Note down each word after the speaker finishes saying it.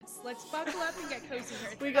Let's buckle up and get cozy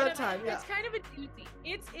here. We got time, yeah. It's kind of a doozy.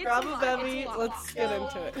 It's Grab a a lot. bevy, It's a lot. let's get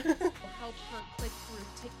into it. Help her click through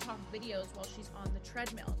TikTok videos while she's on the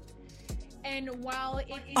treadmill. And while it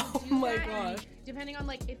is gosh, depending on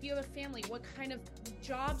like if you have a family, what kind of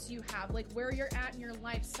jobs you have, like where you're at in your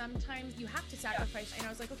life, sometimes you have to sacrifice. And I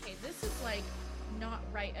was like, okay, this is like not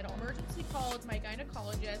right at all. Emergency called my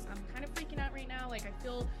gynecologist. I'm kind of freaking out right now. Like I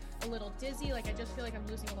feel a little dizzy. Like I just feel like I'm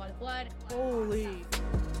losing a lot of blood. Holy.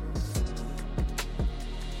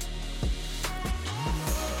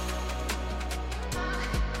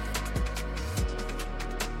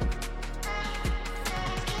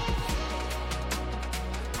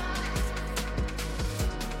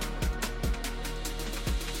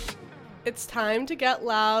 It's time to get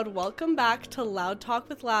loud. Welcome back to Loud Talk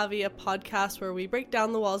with Lavi, a podcast where we break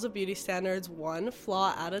down the walls of beauty standards one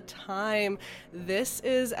flaw at a time. This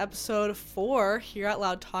is episode 4 here at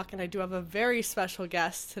Loud Talk, and I do have a very special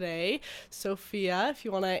guest today. Sophia, if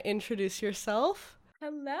you want to introduce yourself.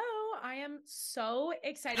 Hello, I am so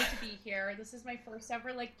excited to be here. This is my first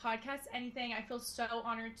ever podcast, anything. I feel so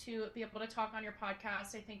honored to be able to talk on your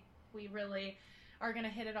podcast. I think we really are going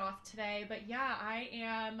to hit it off today. But yeah, I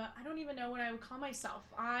don't even know what I would call myself.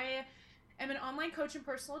 I am an online coach and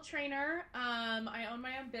personal trainer. I own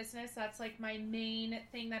my own business. That's like my main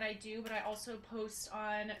thing that I do, but I also post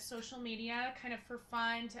on social media kind of for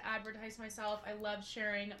fun to advertise myself. I love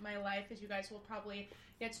sharing my life, as you guys will probably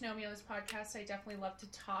get to know me on this podcast. I definitely love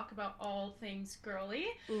to talk about all things girly.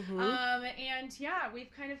 Mm-hmm. And yeah,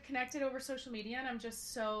 we've kind of connected over social media, and I'm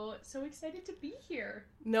just so excited to be here.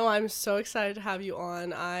 No, I'm so excited to have you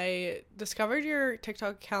on. I discovered your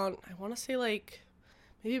TikTok account, I want to say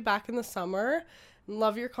maybe back in the summer.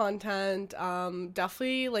 Love your content.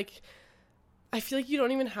 Definitely I feel like you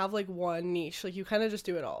don't even have one niche. You kind of just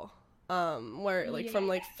do it all.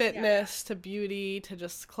 From fitness to beauty to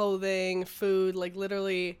just clothing, food,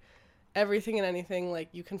 literally everything and anything.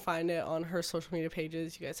 You can find it on her social media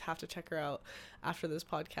pages. You guys have to check her out after this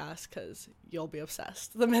podcast because you'll be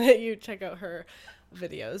obsessed the minute you check out her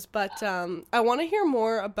videos. But I want to hear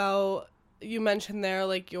more about, you mentioned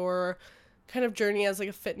there, your kind of journey as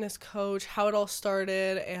a fitness coach, how it all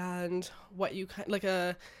started, and what you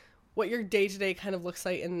what your day-to-day kind of looks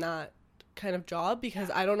like in that kind of job, because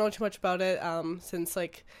I don't know too much about it since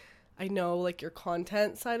I know your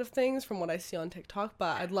content side of things from what I see on TikTok,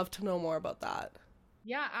 but I'd love to know more about that.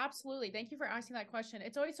 Yeah, absolutely. Thank you for asking that question.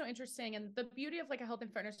 It's always so interesting, and the beauty of a health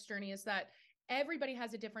and fitness journey is that everybody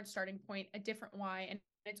has a different starting point, a different why, and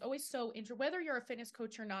it's always so whether you're a fitness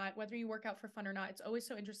coach or not, whether you work out for fun or not, it's always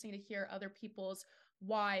so interesting to hear other people's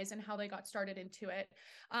whys and how they got started into it.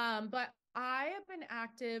 But I have been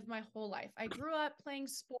active my whole life. I grew up playing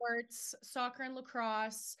sports, soccer and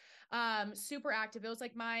lacrosse, super active. It was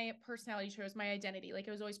my personality trait, it was my identity. It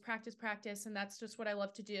was always practice, and that's just what I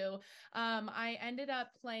love to do. I ended up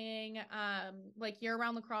playing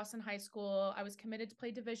year-round lacrosse in high school. I was committed to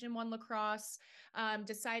play Division I lacrosse.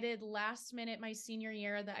 Decided last minute my senior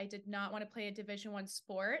year that I did not want to play a Division I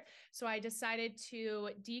sport. So I decided to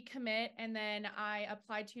decommit, and then I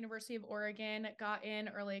applied to University of Oregon, got in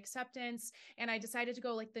early acceptance, and I decided to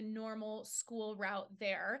go the normal school route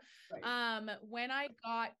there. Right. When I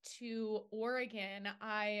got to Oregon,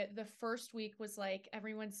 the first week was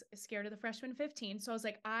everyone's scared of the freshman 15. So I was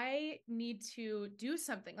I need to do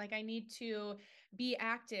something. I need to be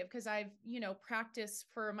active because I've, practiced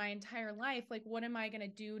for my entire life. What am I going to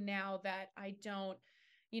do now that I don't,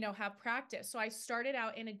 have practice? So I started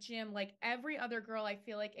out in a gym like every other girl I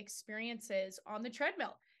feel experiences, on the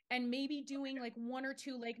treadmill, and maybe doing 1 or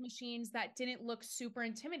 2 leg machines that didn't look super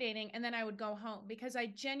intimidating. And then I would go home because I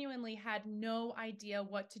genuinely had no idea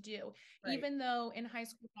what to do. Right. Even though in high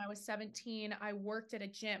school, when I was 17, I worked at a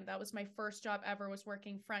gym. That was my first job ever, was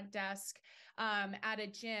working front desk at a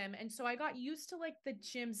gym. And so I got used to the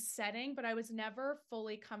gym setting, but I was never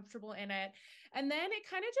fully comfortable in it. And then it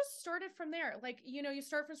kind of just started from there. You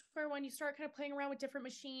start from square one, you start kind of playing around with different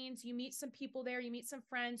machines, you meet some people there, you meet some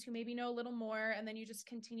friends who maybe know a little more, and then you just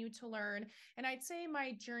continue to learn. And I'd say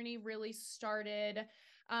my journey really started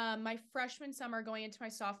my freshman summer going into my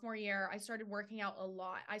sophomore year. I started working out a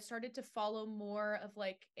lot. I started to follow more of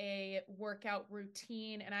a workout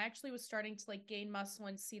routine, and I actually was starting to gain muscle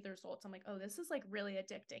and see the results. I'm oh, this is really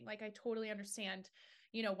addicting. I totally understand,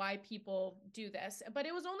 why people do this, but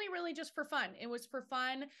it was only really just for fun. It was for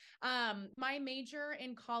fun. My major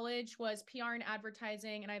in college was PR and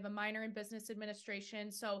advertising, and I have a minor in business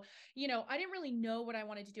administration. So, I didn't really know what I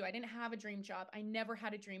wanted to do. I didn't have a dream job. I never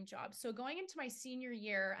had a dream job. So going into my senior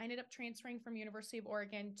year, I ended up transferring from University of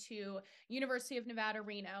Oregon to University of Nevada,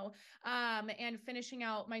 Reno, and finishing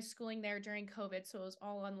out my schooling there during COVID. So it was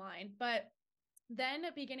all online. But then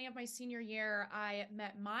at the beginning of my senior year, I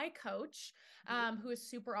met my coach, who is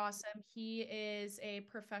super awesome. He is a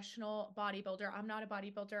professional bodybuilder. I'm not a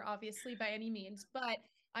bodybuilder, obviously, by any means, but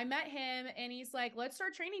I met him and he's like, let's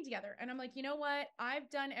start training together. And I'm like, you know what? I've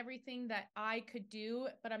done everything that I could do,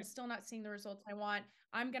 but I'm still not seeing the results I want.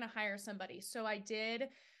 I'm going to hire somebody. So I did.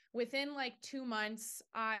 Within like 2 months,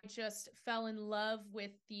 I just fell in love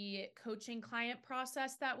with the coaching client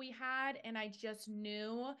process that we had. And I just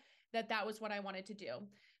knew that that was what I wanted to do.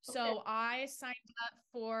 So I signed up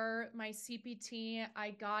for my CPT. I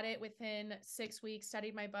got it within 6 weeks,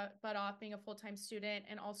 studied my butt off being a full-time student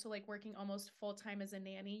and also like working almost full-time as a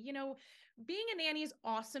nanny. Being a nanny is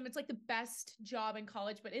awesome. It's like the best job in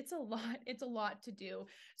college, but it's a lot to do.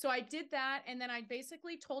 So I did that. And then I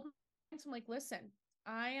basically told myself, I'm like, listen,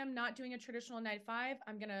 I am not doing a traditional 9 to 5.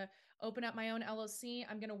 I'm going to open up my own LLC.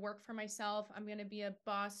 I'm going to work for myself. I'm going to be a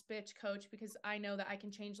boss bitch coach because I know that I can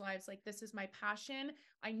change lives. Like, this is my passion.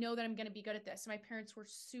 I know that I'm going to be good at this. And my parents were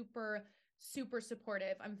super, super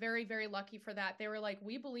supportive. I'm very, very lucky for that. They were like,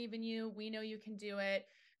 we believe in you. We know you can do it.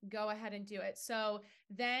 Go ahead and do it. So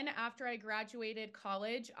then after I graduated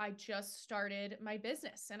college, I just started my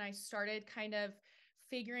business and I started kind of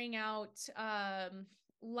figuring out,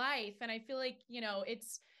 life. And I feel like,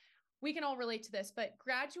 we can all relate to this, but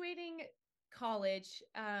graduating college,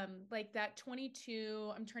 like that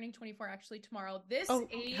 22, I'm turning 24 actually tomorrow. This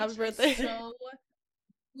age happy birthday. is so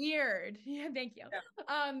weird. Yeah, thank you.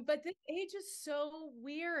 Yeah. But this age is so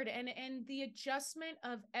weird. And the adjustment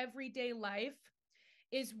of everyday life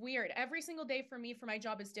is weird. Every single day for me, for my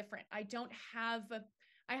job is different. I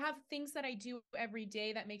have things that I do every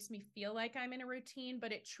day that makes me feel like I'm in a routine,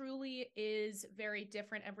 but it truly is very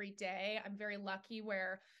different every day. I'm very lucky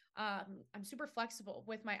where I'm super flexible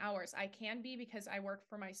with my hours. I can be because I work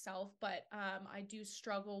for myself, but I do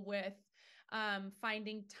struggle with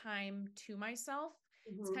finding time to myself.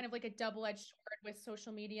 It's kind of like a double-edged sword with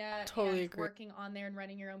social media and working on there and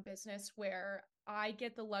running your own business, where I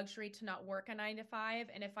get the luxury to not work a 9 to 5.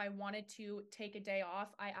 And if I wanted to take a day off,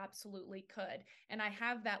 I absolutely could. And I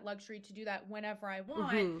have that luxury to do that whenever I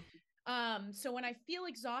want. So when I feel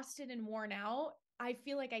exhausted and worn out, I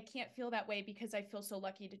feel like I can't feel that way because I feel so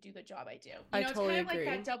lucky to do the job I do. It's kind of like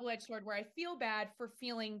that double-edged sword where I feel bad for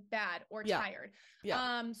feeling bad or tired.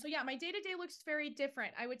 So yeah, my day-to-day looks very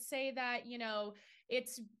different. I would say that,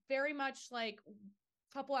 it's very much like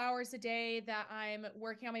couple hours a day that I'm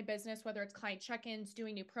working on my business, whether it's client check-ins,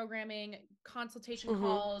 doing new programming, consultation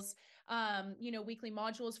calls, weekly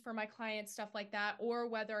modules for my clients, stuff like that, or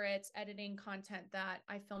whether it's editing content that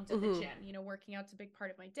I filmed at the gym. Working out's a big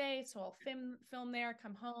part of my day. So I'll film there,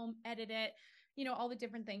 come home, edit it, all the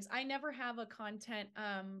different things. I never have a content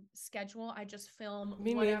schedule. I just film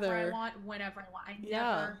whatever I want, whenever I want. I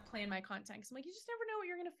never plan my content because I'm like, you just never know what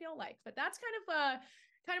you're going to feel like. But that's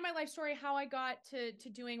kind of my life story, how I got to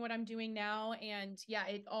doing what I'm doing now. And yeah,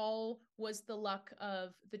 it all was the luck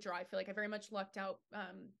of the draw. I feel like I very much lucked out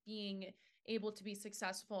being able to be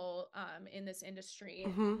successful in this industry,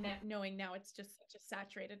 knowing now it's just such a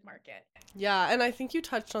saturated market. Yeah, and I think you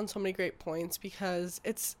touched on so many great points because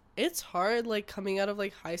it's hard, like, coming out of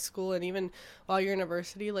like high school and even while you're in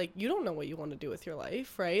university, like, you don't know what you want to do with your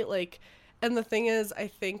life, right? Like, and the thing is, I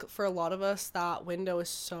think for a lot of us, that window is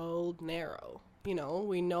so narrow.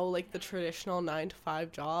 We know like the traditional 9 to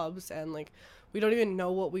 5 jobs, and like we don't even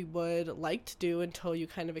know what we would like to do until you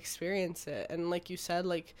kind of experience it. And like you said,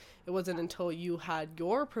 like, it wasn't until you had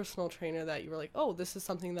your personal trainer that you were like, oh, this is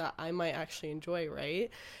something that I might actually enjoy, right?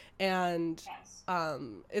 And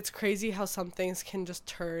it's crazy how some things can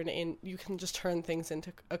just you can just turn things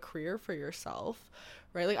into a career for yourself,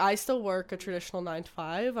 right? Like, I still work a traditional 9 to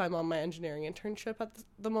 5. I'm on my engineering internship at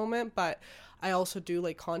the moment, but I also do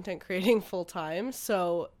like content creating full time.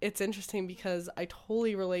 So it's interesting because I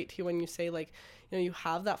totally relate to you when you say, like, you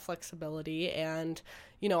have that flexibility, and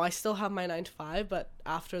I still have my 9 to 5, but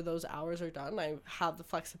after those hours are done, I have the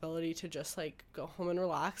flexibility to just like go home and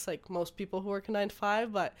relax, like most people who work a 9 to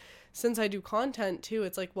 5. But since I do content too,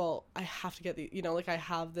 it's like, well, I have to get like, I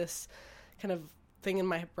have this kind of thing in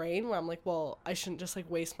my brain where I'm like, well, I shouldn't just like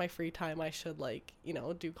waste my free time. I should like,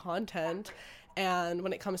 do content. And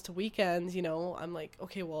when it comes to weekends, I'm like,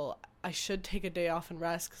 okay, well, I should take a day off and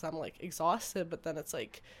rest because I'm like exhausted. But then it's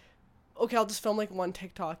like, okay, I'll just film like one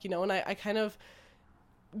TikTok, you know, and I kind of,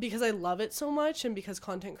 because I love it so much and because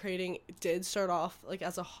content creating did start off like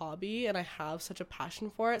as a hobby and I have such a passion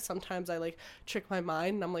for it, sometimes I like trick my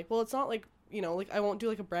mind and I'm like, well, it's not like, you know, like I won't do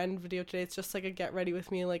like a brand video today. It's just like a get ready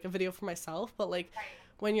with me, like a video for myself. But like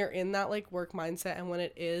when you're in that like work mindset and when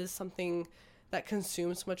it is something that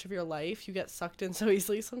consumes so much of your life, you get sucked in so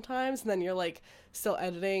easily sometimes, and then you're like still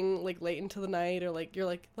editing like late into the night, or like you're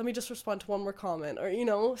like, let me just respond to one more comment, or you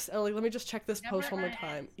know, or like let me just check this post one more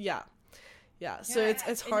time. Yeah, so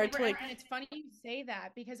it's hard to like. And it's funny you say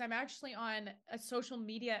that because I'm actually on a social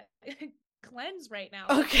media cleanse right now.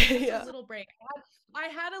 Okay, yeah. A little break. I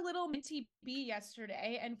had a little minty bee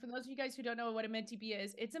yesterday, and for those of you guys who don't know what a minty bee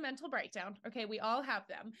is, it's a mental breakdown. Okay, we all have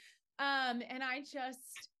them. And I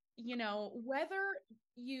just, you know, whether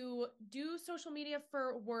you do social media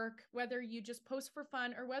for work, whether you just post for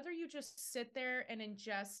fun, or whether you just sit there and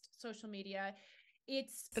ingest social media,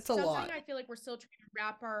 it's a something lot. I feel like we're still trying to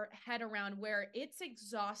wrap our head around, where it's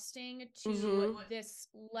exhausting to this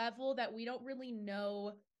level that we don't really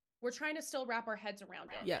know. We're trying to still wrap our heads around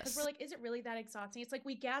it. Yes. Because we're like, is it really that exhausting? It's like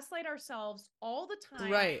we gaslight ourselves all the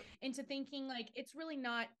time into thinking like it's really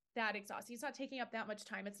not that exhausting. It's not taking up that much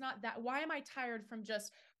time. It's not that, why am I tired from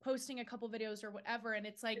just posting a couple videos or whatever? And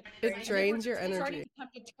it's like it drains your energy. Starting to come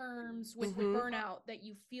to terms with the burnout that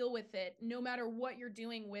you feel with it, no matter what you're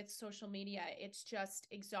doing with social media. It's just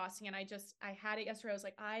exhausting. And I had it yesterday. I was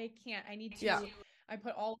like, I can't, I need to I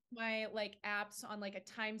put all of my like apps on like a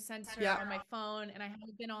time sensor on my phone, and I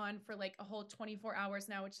haven't been on for like a whole 24 hours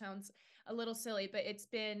now, which sounds a little silly, but it's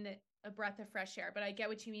been a breath of fresh air. But I get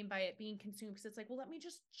what you mean by it being consumed, because it's like, well, let me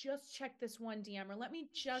just check this one DM, or let me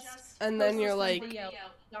just and then you're like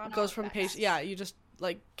goes from page, you just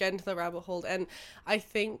like get into the rabbit hole. And I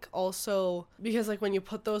think also because like when you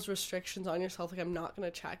put those restrictions on yourself, like I'm not gonna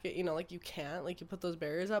check it, you know, like you can't, like you put those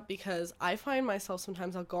barriers up, because I find myself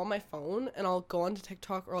sometimes I'll go on my phone and I'll go onto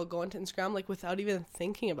TikTok or I'll go onto Instagram like without even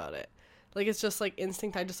thinking about it. Like it's just like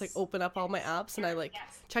instinct. I just like open up all my apps and I like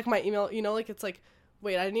check my email, you know, like it's like,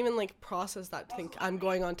 wait, I didn't even like process that to think I'm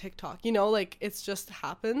going on TikTok, you know, like it's just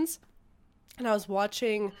happens. And I was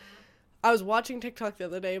watching TikTok the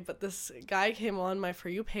other day, but this guy came on my For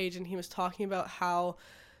You page and he was talking about how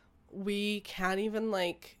we can't even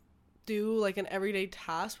like do like an everyday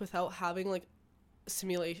task without having like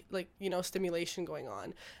stimulation going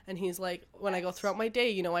on. And he's like, when I go throughout my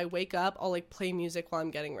day, you know, I wake up, I'll like play music while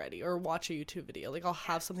I'm getting ready or watch a YouTube video. Like I'll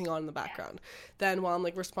have something on in the background. Then while I'm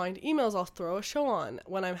like responding to emails, I'll throw a show on.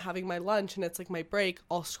 When I'm having my lunch and it's like my break,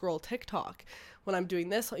 I'll scroll TikTok. When I'm doing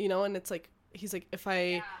this, you know, and it's like, he's like,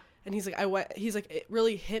 and he's like, it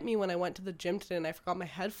really hit me when I went to the gym today and I forgot my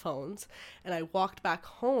headphones, and I walked back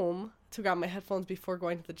home to grab my headphones before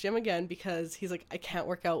going to the gym again, because he's like, I can't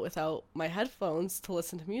work out without my headphones to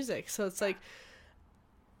listen to music. So it's like,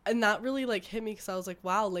 and that really like hit me, because I was like,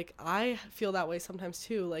 wow, like I feel that way sometimes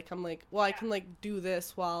too. Like I'm like, well, I can like do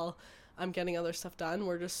this while I'm getting other stuff done.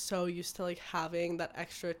 We're just so used to like having that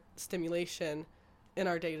extra stimulation in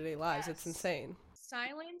our day-to-day lives. It's insane.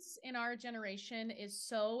 Silence in our generation is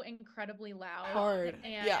so incredibly loud. Hard.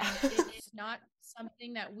 And it's not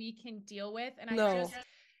something that we can deal with. And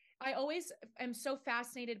I always am so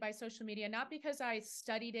fascinated by social media, not because I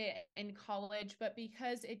studied it in college, but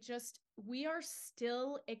because we are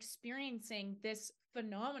still experiencing this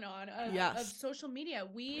phenomenon of social media.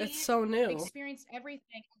 It's so new. Experienced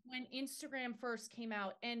everything when Instagram first came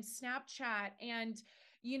out, and Snapchat, and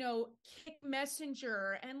you know, Kick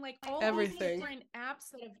Messenger, and like all these different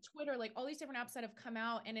apps that have Twitter, like all these different apps that have come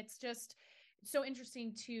out. And it's just so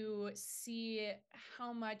interesting to see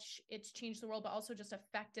how much it's changed the world, but also just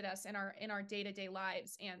affected us in our day-to-day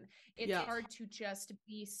lives. And it's hard to just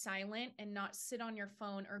be silent and not sit on your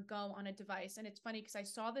phone or go on a device. And it's funny because I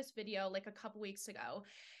saw this video like a couple weeks ago,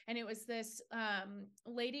 and it was this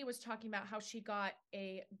lady was talking about how she got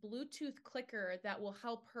a Bluetooth clicker that will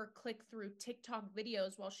help her click through TikTok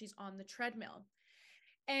videos while she's on the treadmill.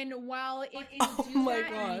 And while if you do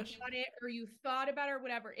that and you got it, or you thought about it or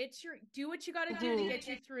whatever, it's do what you got to do to get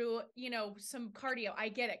you through, you know, some cardio. I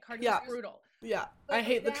get it. Cardio is brutal. Yeah. But I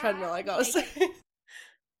hate the treadmill, I gotta say.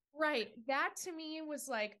 Right. That to me was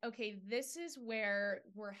like, okay, this is where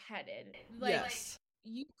we're headed. Like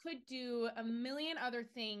you could do a million other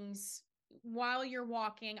things while you're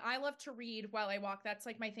walking. I love to read while I walk. That's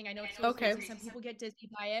like my thing. I know it's so crazy. Some people get dizzy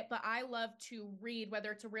by it, but I love to read,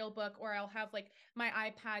 whether it's a real book or I'll have like my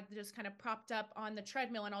iPad just kind of propped up on the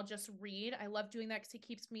treadmill and I'll just read. I love doing that because it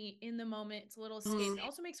keeps me in the moment. It's a little escape. It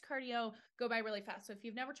also makes cardio go by really fast. So if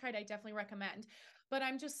you've never tried, I definitely recommend. But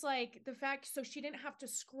I'm just like the fact, so she didn't have to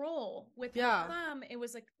scroll with her thumb. It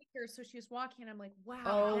was like quicker. So she was walking and I'm like,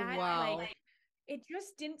 wow, like, it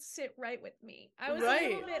just didn't sit right with me. I was a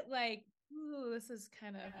little bit like, ooh, this is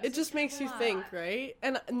kind of... It just makes you think, right?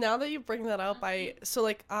 And now that you bring that up, I've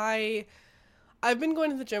been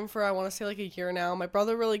going to the gym for, I want to say, like, a year now. My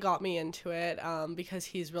brother really got me into it because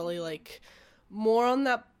he's really, like, more on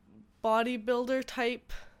that bodybuilder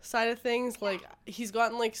type side of things. Like, he's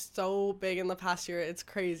gotten, like, so big in the past year. It's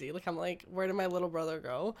crazy. Like, I'm like, where did my little brother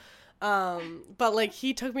go? But like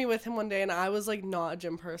he took me with him one day and I was like not a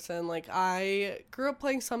gym person. Like I grew up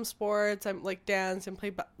playing some sports. I'm like dance and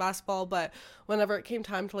play basketball, but whenever it came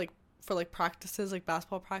time to like for like practices, like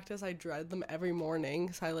basketball practice, I dread them every morning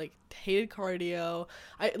because I like hated cardio.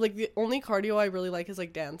 I like the only cardio I really like is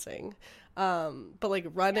like dancing. But like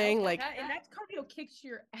running, like that cardio kicks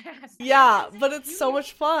your ass. Yeah, but it's so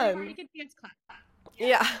much fun. Take a dance class.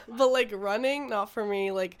 Yeah, but like running, not for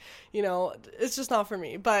me. Like, you know, it's just not for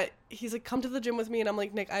me. But he's like, come to the gym with me, and I'm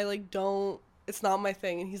like, Nick, I like don't. It's not my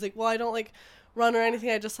thing. And he's like, well, I don't like run or anything.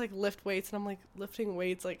 I just like lift weights, and I'm like, lifting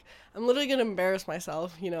weights, like I'm literally gonna embarrass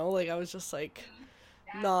myself, you know. Like I was just like,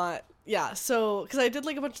 not. Yeah, so because I did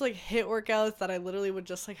like a bunch of like HIIT workouts that I literally would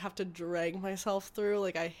just like have to drag myself through.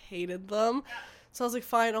 Like I hated them. So I was like,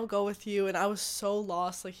 fine, I'll go with you. And I was so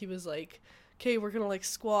lost. Like he was like, okay, we're gonna like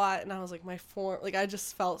squat, and I was like, my form, like I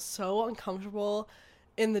just felt so uncomfortable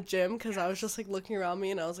in the gym because I was just like looking around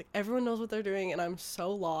me and I was like, everyone knows what they're doing and I'm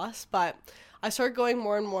so lost. But I started going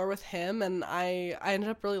more and more with him, and I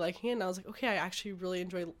ended up really liking it, and I was like, okay, I actually really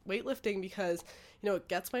enjoy weightlifting because, you know, it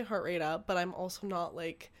gets my heart rate up, but I'm also not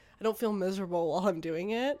like, I don't feel miserable while I'm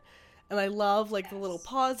doing it. And I love like the little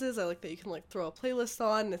pauses. I like that you can like throw a playlist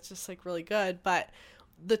on and it's just like really good. But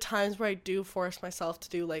the times where I do force myself to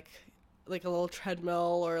do like a little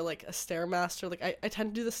treadmill or like a Stairmaster, like I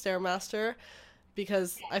tend to do the Stairmaster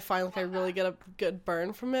because I find like I really get a good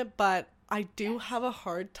burn from it, but I do have a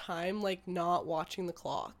hard time like not watching the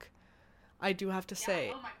clock. I do have to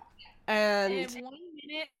say. And 1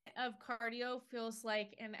 minute of cardio feels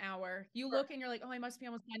like an hour. You look and you're like, oh, I must be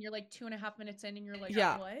almost done. You're like 2.5 minutes in and you're like,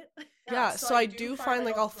 what? Yeah, so I do find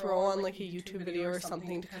like I'll throw on like a YouTube video or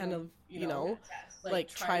something to kind of, you know, like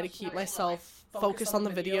try to keep myself focused on the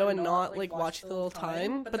video and not like watch the little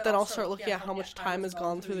time. But then I'll start looking at how much time has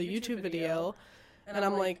gone through the YouTube video, and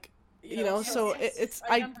I'm like, you know, so it's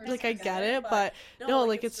I get it, but no,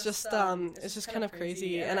 like it's just kind of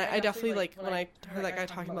crazy. And I definitely like when I heard that guy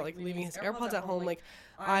talking about like leaving his AirPods at home, like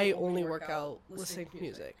I only work out listening to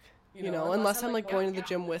music, you know, unless I'm like going to the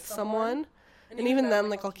gym with someone. And even then,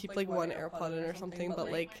 like, I'll keep, like, one AirPod in or something, but,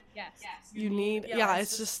 like, you need,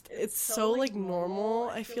 it's just, it's so, like, normal,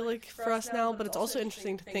 I feel like, for us now, but it's also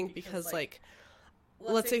interesting to think because, like,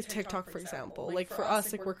 let's say TikTok, for example, like, for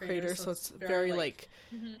us, like, we're creators, so it's very, like,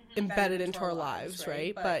 embedded into our lives,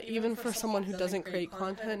 right? But even for someone who doesn't create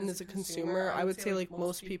content and is a consumer, I would say, like,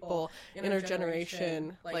 most people in our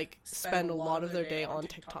generation, like, spend a lot of their day on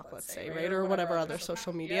TikTok, let's say, right? Or whatever other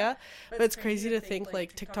social media. But it's crazy to think,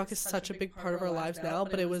 like, TikTok is such a big part of our lives now,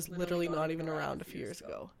 but it was literally not even around a few years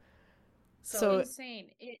ago. So insane.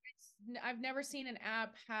 I've never seen an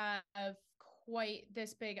app have quite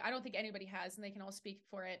this big. I don't think anybody has, and they can all speak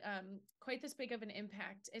for it. Quite this big of an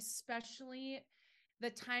impact, especially the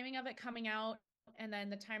timing of it coming out and then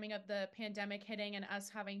the timing of the pandemic hitting and us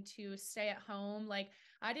having to stay at home. Like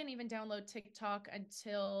I didn't even download TikTok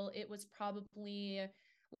until it was probably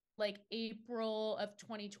like April of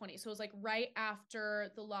 2020. So it was like right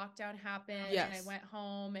after the lockdown happened and I went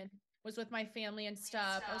home and was with my family and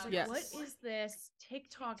stuff. I was like, what is this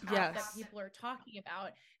TikTok app that people are talking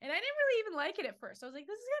about? And I didn't really even like it at first. I was like,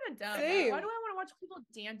 this is kind of dumb. Like, why do I want to watch people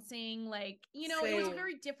dancing? Like, you know, it was a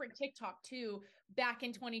very different TikTok too back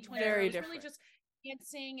in 2020. Very different. Really just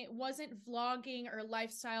dancing. It wasn't vlogging or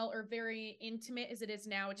lifestyle or very intimate as it is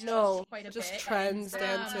now. It's just quite a bit. Just trends,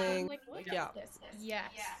 dancing. Like, what is this? Yes.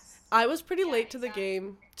 I was pretty late to the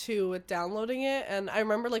game too with downloading it, and I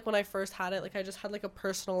remember like when I first had it, like I just had like a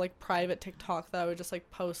personal like private TikTok that I would just like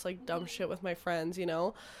post like dumb shit with my friends, you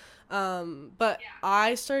know. But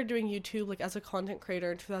I started doing YouTube like as a content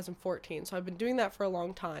creator in 2014, so I've been doing that for a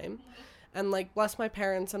long time, and like bless my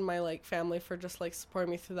parents and my like family for just like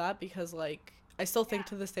supporting me through that, because like I still think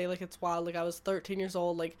to this day, like, it's wild. Like, I was 13 years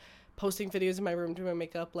old, like, posting videos in my room doing my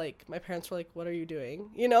makeup. Like, my parents were like, what are you doing?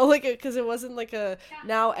 You know, like, because it wasn't like a,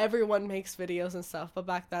 now everyone makes videos and stuff. But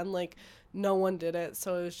back then, like, no one did it.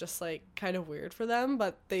 So it was just, like, kind of weird for them.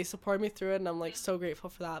 But they supported me through it, and I'm, like, so grateful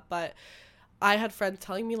for that. But I had friends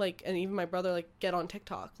telling me, like, and even my brother, like, get on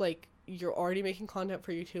TikTok. Like, you're already making content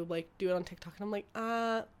for YouTube. Like, do it on TikTok. And I'm like,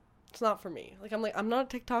 it's not for me. Like, I'm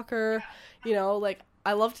not a TikToker, you know, like,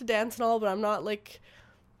 I love to dance and all, but I'm not, like,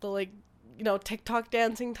 the, like, you know, TikTok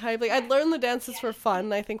dancing type. Like, I'd learn the dances for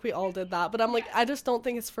fun. I think we all did that. But I'm like, I just don't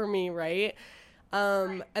think it's for me, right?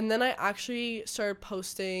 And then I actually started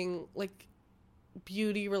posting, like,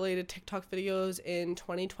 beauty related TikTok videos in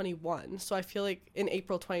 2021. So I feel like in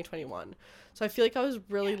April 2021. So I feel like I was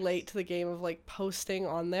really late to the game of like posting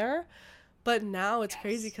on there. But now it's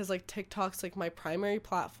crazy because like TikTok's like my primary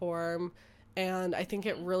platform, and I think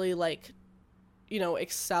it really like, you know,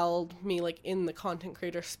 excelled me like in the content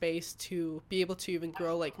creator space to be able to even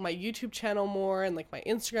grow like my YouTube channel more and like my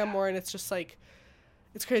Instagram more. And it's just like,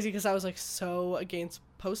 it's crazy because I was like so against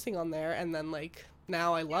posting on there, and then like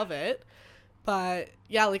now I love it. But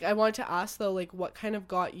yeah, like I wanted to ask though, like what kind of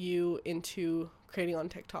got you into creating on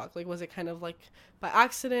TikTok? Like was it kind of like by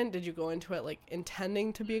accident? Did you go into it like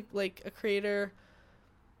intending to be like a creator?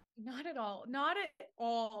 Not at all. Not at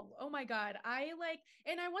all. Oh my God.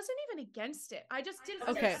 And I wasn't even against it. I just didn't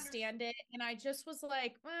Okay. understand it. And I just was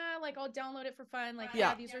like, like I'll download it for fun. Like, Yeah.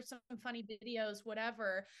 yeah, these are some funny videos,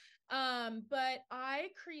 whatever. But I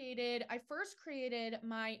first created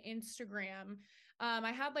my Instagram.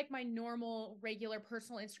 I had like my normal, regular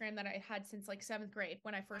personal Instagram that I had since like seventh grade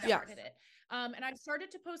when I first started it. And I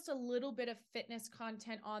started to post a little bit of fitness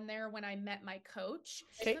content on there when I met my coach.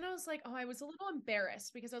 Okay. Then I was like, oh, I was a little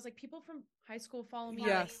embarrassed because I was like, people from high school follow me, like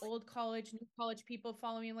Yes. old college, new college people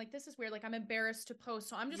follow me. I'm like, this is weird. Like, I'm embarrassed to post.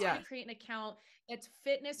 So I'm just going to create an account that's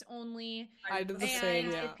fitness only. I did the And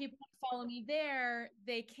same, yeah. if people want to follow me there,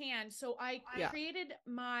 they can. So I created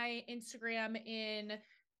my Instagram in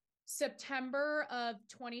September of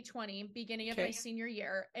 2020, beginning of my senior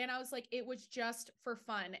year. And I was like, it was just for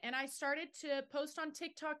fun. And I started to post on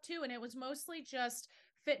TikTok too. And it was mostly just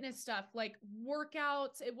fitness stuff, like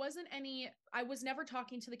workouts. It wasn't I was never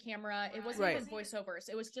talking to the camera. It wasn't even voiceovers.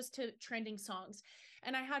 It was just to trending songs.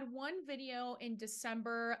 And I had one video in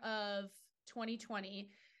December of 2020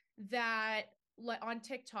 that on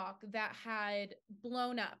TikTok that had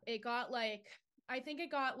blown up. I think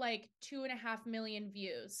it got like 2.5 million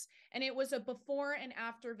views, and it was a before and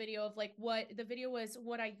after video of like what the video was,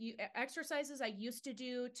 what exercises I used to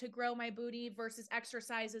do to grow my booty versus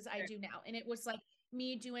exercises I do now. And it was like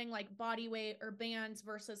me doing like body weight or bands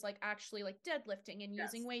versus like actually like deadlifting and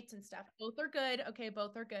using weights and stuff. Both are good. Okay.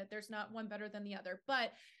 Both are good. There's not one better than the other,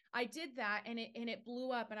 but I did that and it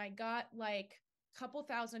blew up, and I got like a couple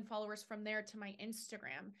thousand followers from there to my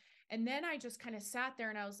Instagram. And then I just kind of sat there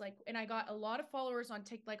and I was like, and I got a lot of followers on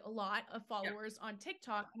TikTok, like a lot of followers on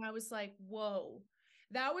TikTok. And I was like, whoa,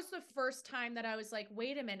 that was the first time that I was like,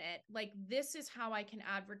 wait a minute, like this is how I can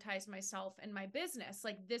advertise myself and my business.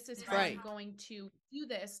 Like this is how I'm going to do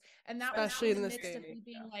this. And that especially was in in the this midst of me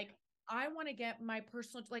being like, I want to get my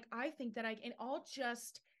personal, like I think that it all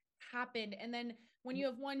just happened. And then when you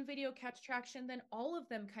have one video catch traction, then all of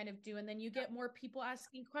them kind of do. And then you get more people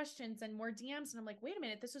asking questions and more DMs. And I'm like, wait a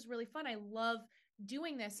minute, this is really fun. I love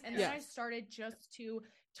doing this. And then I started just to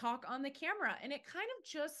talk on the camera, and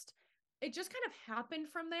it just kind of happened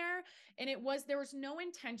from there. And there was no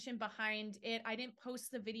intention behind it. I didn't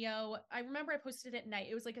post the video. I remember I posted it at night.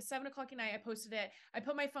 It was like a 7 o'clock at night. I posted it. I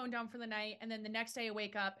put my phone down for the night. And then the next day I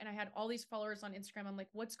wake up and I had all these followers on Instagram. I'm like,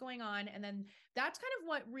 what's going on? And then that's kind of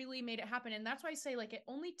what really made it happen. And that's why I say like, it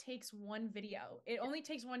only takes one video. It only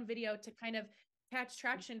takes one video to kind of catch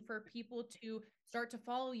traction for people to start to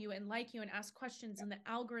follow you and like you and ask questions, and the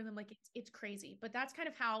algorithm, like it's crazy. But that's kind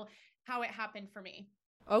of how it happened for me.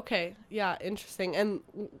 Okay, yeah, interesting. And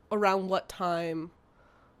around what time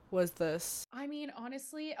was this? I mean,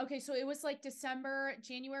 honestly, okay, so it was like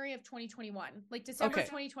January of 2021. Like December of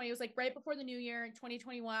 2020, it was like right before the new year in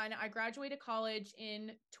 2021. I graduated college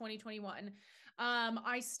in 2021.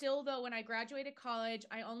 I still, though, when I graduated college,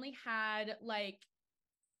 I only had like,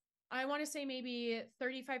 I want to say maybe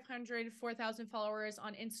 3,500, 4,000 followers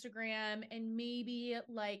on Instagram and maybe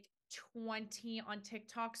like 20 on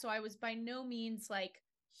TikTok. So I was by no means like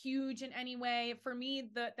huge in any way. For me,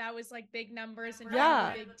 that was like big numbers and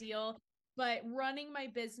kind of a big deal. But running my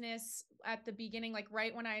business at the beginning, like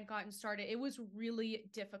right when I had gotten started, it was really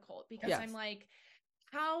difficult because I'm like,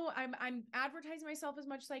 how I'm advertising myself as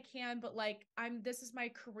much as I can, but like this is my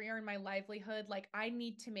career and my livelihood. Like I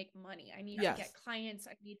need to make money. I need to get clients.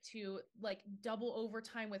 I need to like double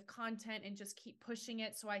overtime with content and just keep pushing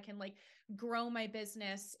it so I can like grow my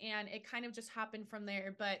business. And it kind of just happened from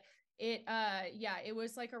there. But it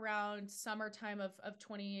was like around summertime of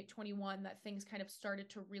 2021 that things kind of started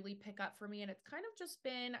to really pick up for me. And it's kind of just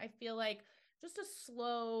been, I feel like, just a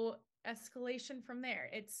slow escalation from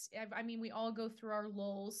there. I mean, we all go through our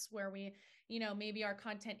lulls where we, maybe our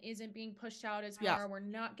content isn't being pushed out as more, we're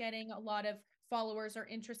not getting a lot of followers or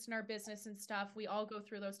interest in our business and stuff. We all go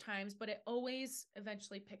through those times, but it always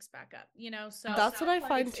eventually picks back up, so that's what I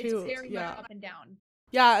find too. It's very much up and down.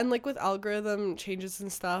 Yeah, and like with algorithm changes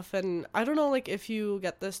and stuff, and I don't know like if you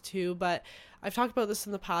get this too, but I've talked about this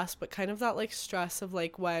in the past, but kind of that like stress of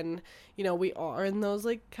like when, we are in those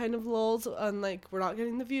like kind of lulls and like we're not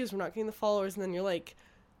getting the views, we're not getting the followers, and then you're like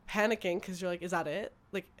panicking because you're like, is that it?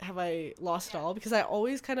 Like, have I lost it all? Because I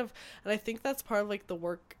always kind of, and I think that's part of like the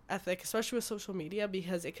work ethic, especially with social media,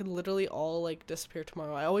 because it can literally all like disappear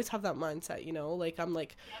tomorrow. I always have that mindset, like I'm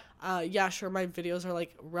like, yeah, sure, my videos are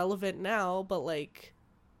like relevant now, but like,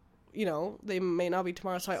 they may not be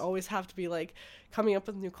tomorrow, so I always have to be like coming up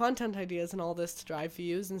with new content ideas and all this to drive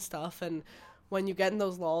views and stuff. And when you get in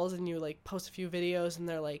those lulls and you like post a few videos and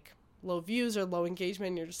they're like low views or low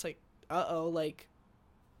engagement, you're just like, uh-oh, like,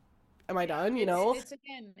 am I done?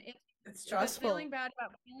 It's stressful. Feeling bad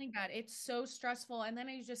about feeling bad. It's so stressful. And then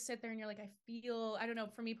you just sit there and you're like, I don't know,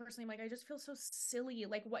 for me personally, I'm like, I just feel so silly.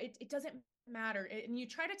 Like what, it doesn't matter. And you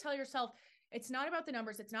try to tell yourself, it's not about the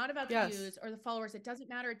numbers. It's not about the views or the followers. It doesn't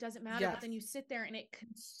matter. It doesn't matter. But then you sit there and it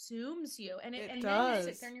consumes you. And then you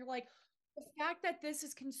sit there and you're like, the fact that this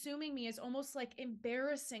is consuming me is almost like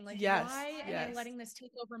embarrassing. Like, why am I letting this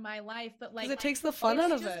take over my life? But like, it takes the fun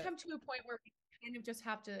out of it. Just come to a point where we kind of just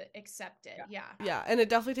have to accept it. Yeah. And it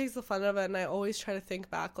definitely takes the fun out of it. And I always try to think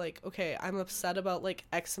back, like, okay, I'm upset about like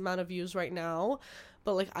X amount of views right now,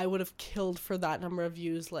 but like I would have killed for that number of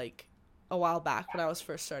views like a while back when I was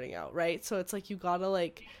first starting out, right? So it's like you gotta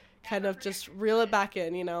like kind of just reel it back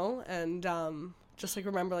in, and just like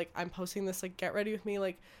remember like I'm posting this, like get ready with me,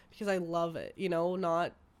 like because I love it,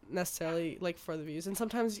 not necessarily like for the views. And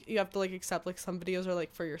sometimes you have to like accept like some videos are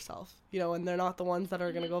like for yourself, and they're not the ones that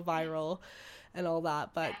are gonna go viral and all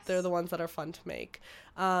that, but they're the ones that are fun to make.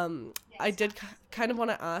 I did kind of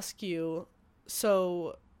want to ask you,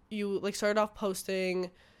 so you like started off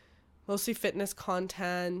posting mostly fitness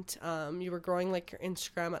content, you were growing like your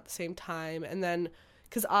Instagram at the same time, and then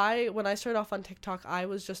because when I started off on TikTok, I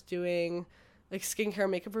was just doing like skincare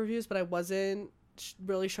and makeup reviews, but I wasn't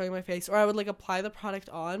really showing my face, or I would like apply the product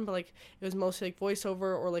on, but like it was mostly like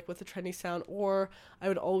voiceover or like with a trendy sound, or I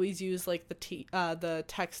would always use like the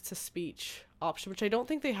text to speech option, which I don't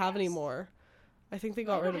think they have anymore. I think they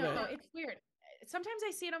got rid of it. It's weird. Sometimes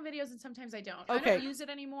I see it on videos and sometimes I don't. Okay. I don't use it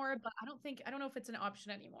anymore, but I don't know if it's an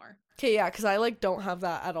option anymore. Okay, yeah, because I like don't have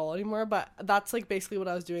that at all anymore, but that's like basically what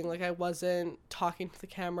I was doing. Like I wasn't talking to the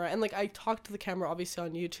camera, and like I talked to the camera obviously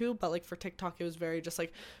on YouTube, but like for TikTok it was very just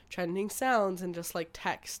like trending sounds and just like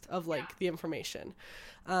text of like the information.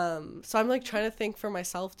 So I'm like trying to think for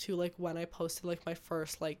myself too, like when I posted like my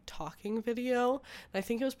first like talking video, and I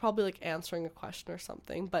think it was probably like answering a question or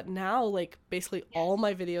something, but now like basically all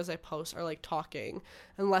my videos I post are like talking,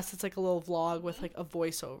 unless it's like a little vlog with like a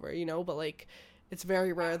voiceover, but like it's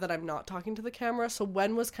very rare that I'm not talking to the camera. So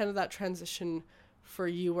when was kind of that transition for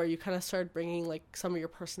you where you kind of started bringing like some of your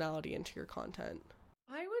personality into your content?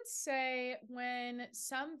 I would say when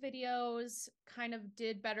some videos kind of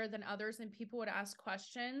did better than others and people would ask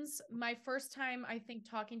questions, my first time I think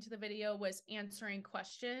talking to the video was answering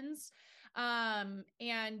questions,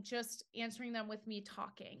 and just answering them with me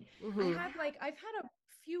talking. I've had a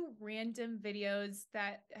few random videos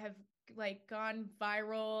that have like gone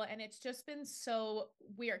viral, and it's just been so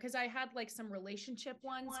weird because I had like some relationship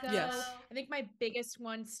ones go. I think my biggest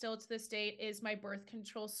one still to this date is my birth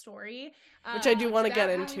control story, which I do want to get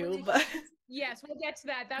into, but yes, we'll get to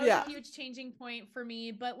that. That was a huge changing point for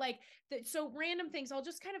me. But like so random things, I'll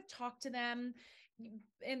just kind of talk to them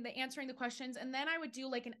in the answering the questions, and then I would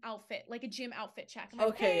do like an outfit, like a gym outfit check. I'm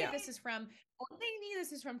like, this is from Old Navy,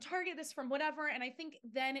 this is from Target, this is from whatever. And I think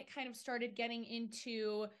then it kind of started getting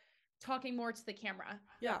into talking more to the camera.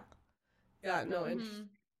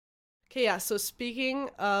 Okay, so speaking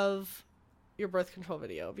of your birth control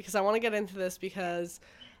video, because I want to get into this because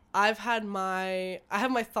I have my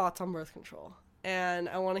thoughts on birth control, and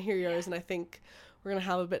I want to hear yours, and I think we're gonna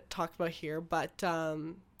have a bit talked about here. But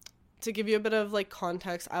to give you a bit of like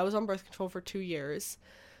context, I was on birth control for 2 years.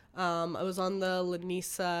 I was on the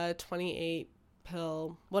Lanisa 28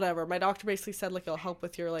 pill, whatever. My doctor basically said like it'll help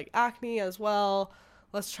with your like acne as well.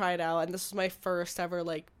 Let's try it out. And this was my first ever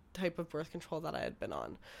like type of birth control that I had been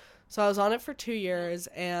on. So I was on it for 2 years,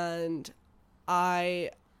 and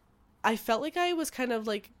I I felt like I was kind of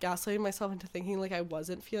like gaslighting myself into thinking like I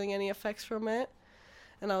wasn't feeling any effects from it.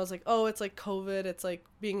 And I was like, oh, it's like COVID, it's like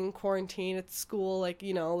being in quarantine, it's school, like,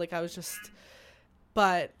 like I was just.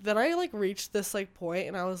 But then I like reached this like point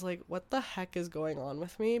and I was like, what the heck is going on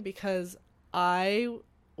with me? Because I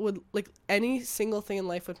would like any single thing in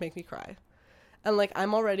life would make me cry. And like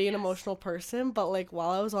I'm already an emotional person, but like while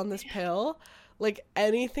I was on this pill, like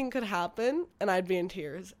anything could happen and I'd be in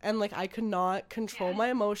tears. And like I could not control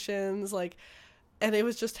my emotions, like, and it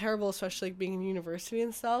was just terrible, especially like being in university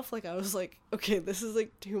and stuff. Like I was like, okay, this is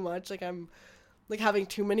like too much. Like I'm like having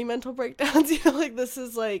too many mental breakdowns, like this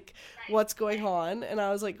is like what's going on. And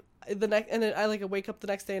I was like the next, and then I like wake up the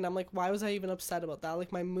next day and I'm like, why was I even upset about that?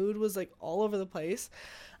 Like my mood was like all over the place.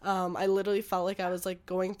 I literally felt like I was like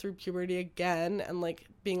going through puberty again and like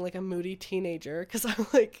being like a moody teenager, because I'm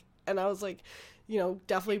like, and I was like,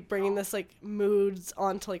 definitely bringing this like moods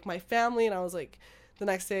onto like my family. And I was like, the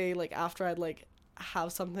next day, like after I'd like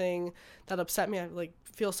have something that upset me, I like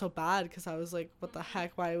feel so bad because I was like, what the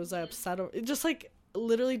heck, why was I upset? It just like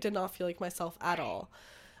literally did not feel like myself at all.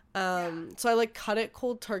 So I like cut it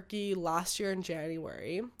cold turkey last year in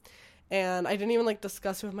January, and I didn't even like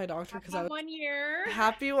discuss it with my doctor because I was 1 year.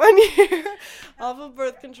 happy 1 year off of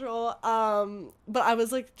birth control. But I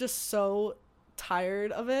was like just so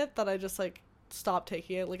tired of it that I just like stopped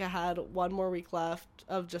taking it. Like I had 1 more week left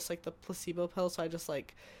of just like the placebo pill, so I just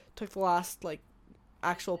like took the last like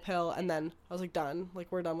actual pill, and then I was like, done,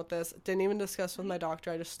 like we're done with this. Didn't even discuss with my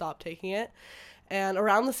doctor, I just stopped taking it. And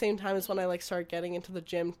around the same time is when I like started getting into the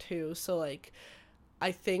gym too. So like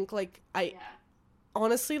I think like I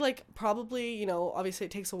honestly like probably, obviously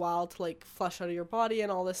it takes a while to like flush out of your body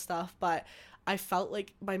and all this stuff, but I felt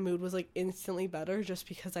like my mood was like instantly better just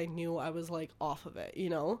because I knew I was like off of it.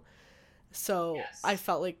 So I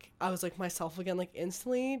felt like I was like myself again, like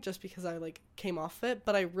instantly, just because I like came off it.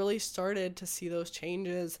 But I really started to see those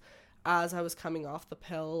changes as I was coming off the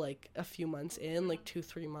pill, like a few months in, like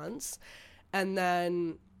 2-3 months. And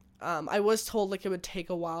then I was told like it would take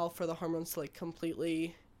a while for the hormones to like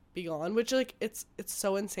completely be gone, which like it's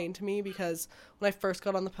so insane to me, because when I first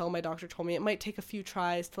got on the pill, my doctor told me it might take a few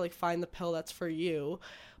tries to like find the pill that's for you.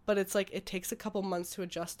 But it's like it takes a couple months to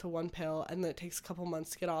adjust to one pill, and then it takes a couple months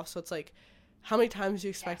to get off. So it's like, how many times do you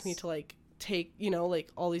expect me to like take,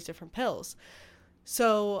 like all these different pills?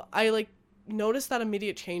 So I like noticed that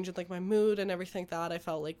immediate change in like my mood and everything like that. I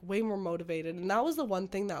felt like way more motivated, and that was the one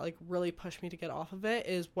thing that like really pushed me to get off of it,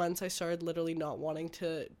 is once I started literally not wanting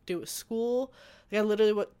to do school. Like I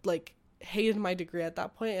literally would like hated my degree at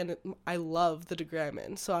that point, and I love the degree I'm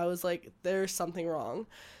in. So I was like, there's something wrong.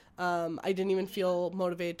 I didn't even feel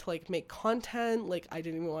motivated to like make content. Like I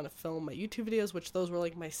didn't even want to film my YouTube videos, which those were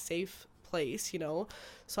like my safe place.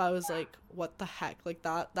 So I was like, what the heck? Like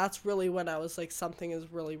that's really when I was like, something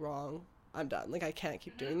is really wrong. I'm done. Like I can't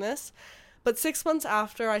keep doing this. But 6 months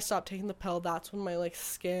after I stopped taking the pill, that's when my like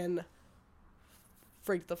skin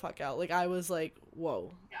freaked the fuck out. Like I was like,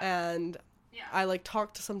 whoa. And I like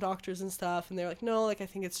talked to some doctors and stuff, and they're like, no, like I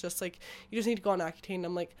think it's just like you just need to go on Accutane. And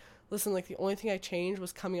I'm like, listen, like the only thing I changed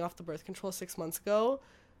was coming off the birth control 6 months ago.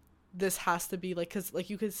 This has to be like, because like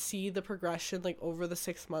you could see the progression like over the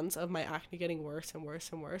 6 months of my acne getting worse and worse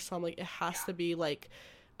and worse. So I'm like, it has to be like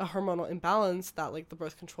a hormonal imbalance that like the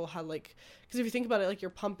birth control had, like, because if you think about it, like you're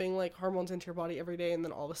pumping like hormones into your body every day, and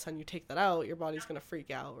then all of a sudden you take that out, your body's gonna freak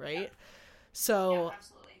out, right? So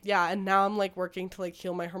and now I'm like working to like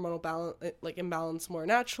heal my hormonal balance, like imbalance more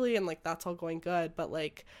naturally, and like that's all going good. But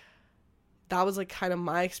like that was like kind of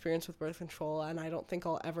my experience with birth control, and I don't think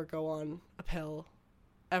I'll ever go on a pill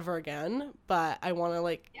ever again. But I want to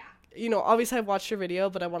like, obviously I've watched your video,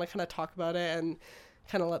 but I want to kind of talk about it and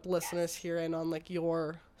kind of let listeners hear in on like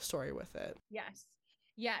your story with it.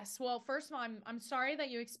 Yes. Well, first of all, I'm sorry that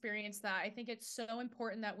you experienced that. I think it's so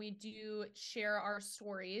important that we do share our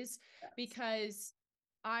stories, because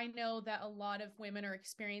I know that a lot of women are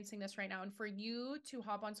experiencing this right now. And for you to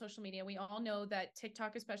hop on social media, we all know that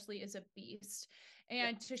TikTok especially is a beast.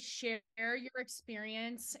 And to share your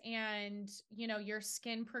experience and, your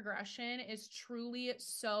skin progression is truly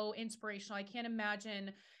so inspirational. I can't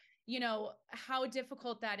imagine how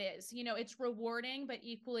difficult that is. It's rewarding, but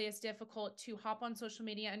equally as difficult to hop on social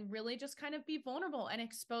media and really just kind of be vulnerable and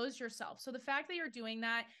expose yourself. So the fact that you're doing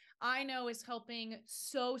that, I know is helping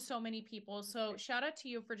so many people. So shout out to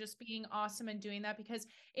you for just being awesome and doing that, because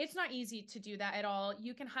it's not easy to do that at all.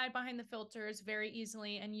 You can hide behind the filters very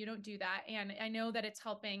easily, and you don't do that. And I know that it's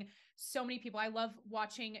helping so many people. I love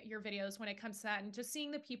watching your videos when it comes to that, and just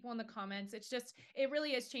seeing the people in the comments. It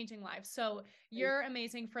really is changing lives. So you're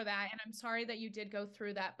amazing for that. And I'm sorry that you did go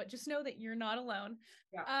through that, but just know that you're not alone.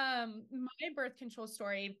 Yeah. My birth control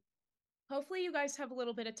story. Hopefully you guys have a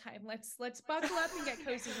little bit of time. Let's buckle up and get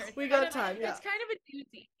cozy here. We got time. Yeah. It's kind of a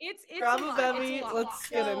doozy. It's Grab a a lot. bevy. It's a lot. Let's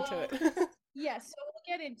get into it. Yes, so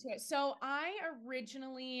we'll get into it. So I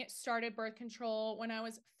originally started birth control when I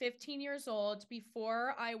was 15 years old,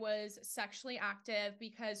 before I was sexually active,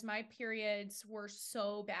 because my periods were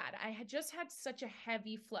so bad. I had just had such a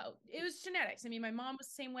heavy flow. It was genetics. I mean, my mom was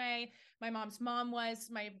the same way. My mom's mom was,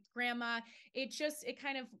 my grandma. It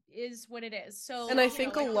kind of is what it is. So, and I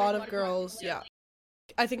think a lot of girls, yeah.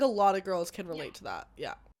 I think a lot of girls can relate to that.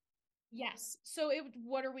 Yeah. Yes. So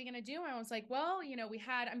what are we going to do? I was like, well,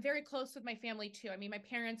 I'm very close with my family too. I mean, my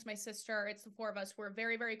parents, my sister, it's the four of us. We're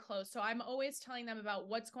very, very close. So I'm always telling them about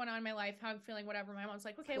what's going on in my life, how I'm feeling, whatever. My mom's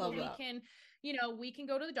like, okay, Love well, that. we can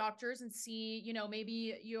go to the doctors and see,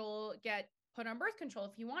 maybe you'll get put on birth control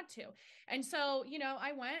if you want to. And so,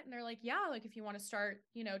 I went, and they're like, yeah, like if you want to start,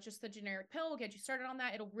 just the generic pill, we'll get you started on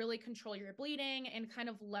that. It'll really control your bleeding and kind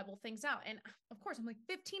of level things out. And of course, I'm like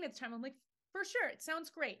 15 at the time. I'm like, for sure, it sounds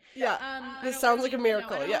great. Yeah, this sounds like a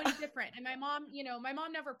miracle. Yeah, different. And my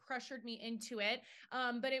mom never pressured me into it,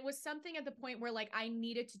 but it was something at the point where like I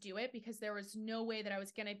needed to do it, because there was no way that I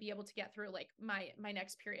was gonna be able to get through like my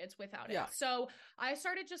next periods without it. So I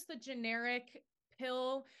started just the generic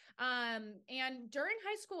pill, and during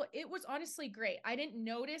high school it was honestly great. I didn't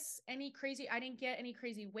I didn't get any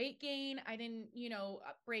crazy weight gain. I didn't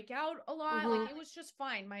break out a lot. Like it was just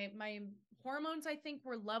fine. My hormones, I think,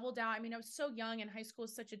 were leveled out. I mean, I was so young, and high school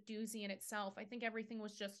is such a doozy in itself. I think everything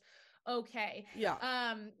was just okay. Yeah.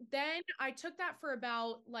 Then I took that for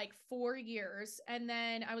about like 4 years, and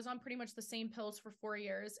then I was on pretty much the same pills for 4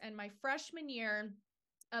 years. And my freshman year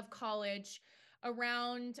of college, I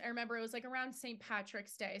remember it was like around St.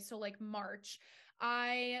 Patrick's Day, so like March,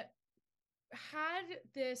 I had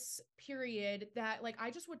this period that like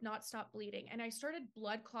I just would not stop bleeding, and I started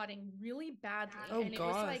blood clotting really badly. And it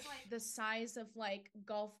was like the size of like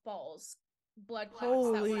golf balls, blood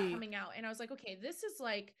clots that were coming out. And I was like, okay, this is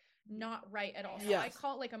like not right at all. So I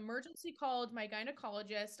emergency called my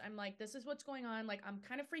gynecologist. I'm like, this is what's going on. Like, I'm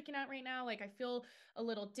kind of freaking out right now. Like, I feel a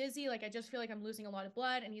little dizzy. Like, I just feel like I'm losing a lot of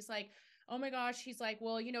blood. And he's like, oh my gosh. He's like,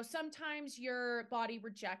 well, sometimes your body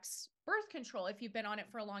rejects birth control. If you've been on it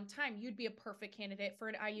for a long time, you'd be a perfect candidate for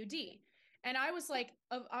an IUD. And I was like,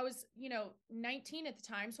 I was, 19 at the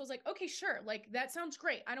time. So I was like, okay, sure. Like, that sounds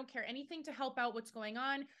great. I don't care, anything to help out what's going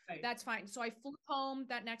on. Right. That's fine. So I flew home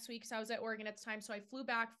that next week, because I was at Oregon at the time. So I flew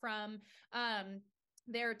back from,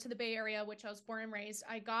 there to the Bay Area, which I was born and raised.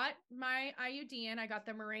 I got my IUD in. I got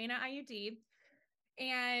the Mirena IUD.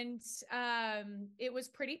 And it was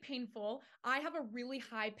pretty painful. I have a really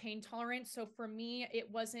high pain tolerance, so for me it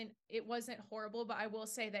wasn't horrible, but I will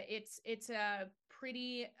say that it's a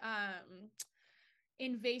pretty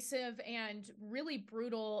invasive and really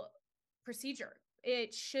brutal procedure.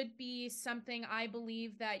 It should be something I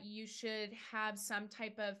believe that you should have some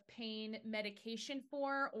type of pain medication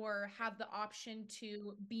for, or have the option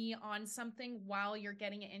to be on something while you're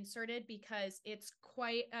getting it inserted, because it's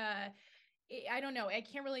quite I don't know. I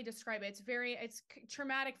can't really describe it. It's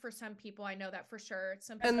traumatic for some people. I know that for sure.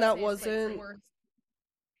 Some people and that wasn't, like,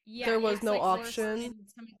 there was no option.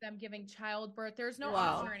 Some of them giving childbirth. There's no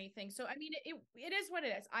option or anything. So, I mean, it is what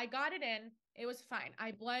it is. I got it in. It was fine.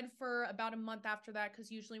 I bled for about a month after that,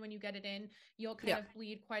 because usually when you get it in, you'll kind of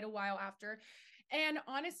bleed quite a while after. And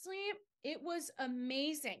honestly, it was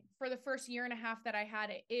amazing for the first year and a half that I had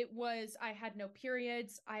it. I had no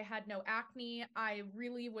periods. I had no acne. I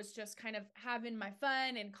really was just kind of having my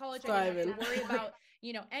fun in college. I didn't have to worry about,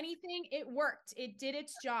 anything. It worked. It did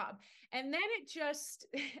its job. And then it just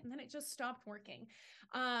stopped working.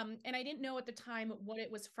 And I didn't know at the time what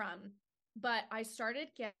it was from, but I started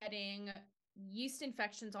getting yeast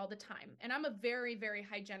infections all the time. And I'm a very, very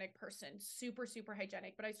hygienic person, super, super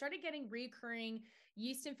hygienic, but I started getting recurring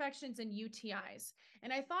yeast infections and UTIs.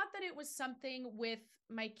 And I thought that it was something with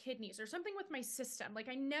my kidneys or something with my system. Like,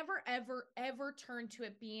 I never, ever, ever turned to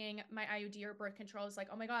it being my IUD or birth control. It's like,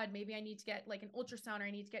 oh my God, maybe I need to get like an ultrasound, or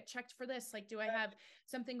I need to get checked for this. Like, do I have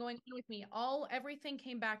something going on with me? Everything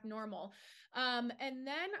came back normal. And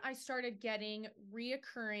then I started getting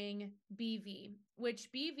reoccurring BV.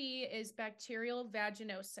 which BV is bacterial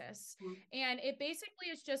vaginosis. Mhm. And it basically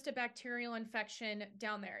is just a bacterial infection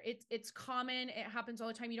down there. It's common. It happens all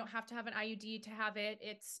the time. You don't have to have an IUD to have it.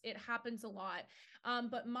 It happens a lot.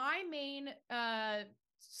 But my main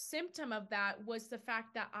symptom of that was the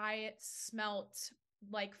fact that I smelt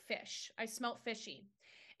like fish. I smelt fishy.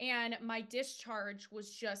 And my discharge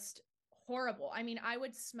was just horrible. I mean, I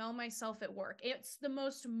would smell myself at work. It's the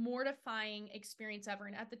most mortifying experience ever.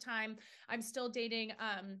 And at the time, I'm still dating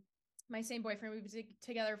my same boyfriend. We've been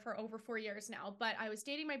together for over 4 years now, but I was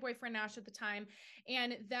dating my boyfriend Nash at the time,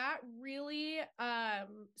 and that really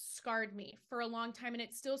scarred me for a long time. And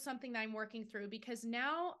it's still something that I'm working through, because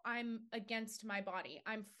now I'm against my body.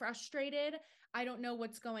 I'm frustrated. I don't know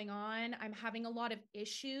what's going on. I'm having a lot of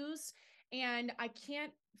issues and I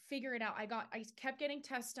can't figure it out. I kept getting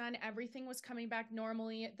tests done. Everything was coming back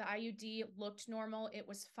normally. The IUD looked normal. It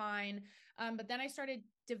was fine. But then I started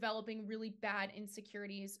developing really bad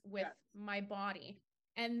insecurities with my body.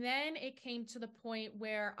 And then it came to the point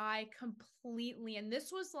where I completely, and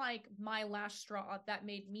this was like my last straw that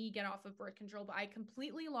made me get off of birth control, but I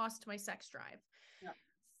completely lost my sex drive. Yeah.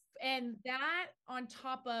 And that on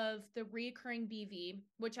top of the recurring BV,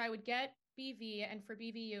 which I would get BV, and for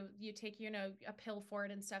BV you take a pill for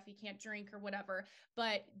it and stuff, you can't drink or whatever,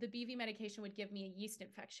 but the BV medication would give me a yeast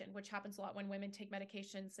infection, which happens a lot when women take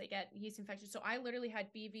medications. They get yeast infection. So I literally had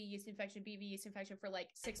BV yeast infection for like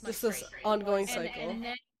 6 months Just this ongoing cycle. And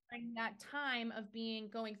then during that time of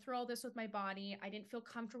going through all this with my body, I didn't feel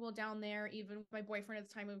comfortable down there, even with my boyfriend at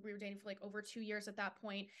the time. We were dating for like over 2 years at that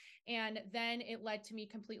point. And then it led to me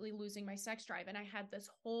completely losing my sex drive. And I had this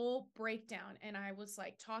whole breakdown, and I was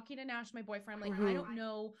like talking to Nash, my boyfriend. I'm like, I don't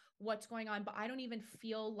know what's going on, but I don't even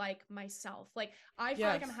feel like myself. Like, I feel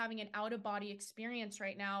like I'm having an out of body experience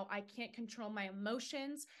right now. I can't control my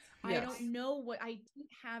emotions. I don't know I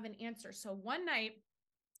didn't have an answer. So one night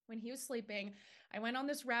when he was sleeping, I went on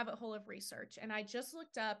this rabbit hole of research, and I just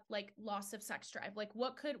looked up like loss of sex drive. Like,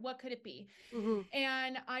 what could it be?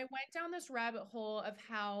 And I went down this rabbit hole of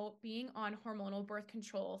how being on hormonal birth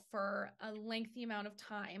control for a lengthy amount of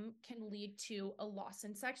time can lead to a loss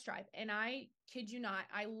in sex drive. And I kid you not,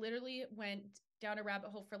 I literally went down a rabbit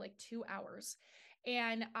hole for like 2 hours.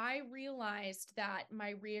 And I realized that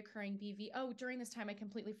my reoccurring BV, during this time, I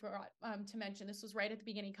completely forgot to mention, this was right at the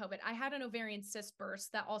beginning of COVID. I had an ovarian cyst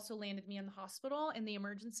burst that also landed me in the hospital in the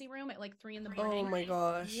emergency room at like 3 a.m. Oh my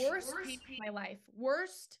gosh. Worst pain of my life.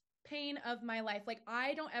 Worst pain of my life. Like,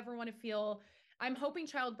 I don't ever want to feel, I'm hoping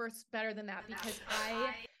childbirth's better than that, because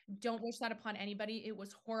I don't wish that upon anybody. It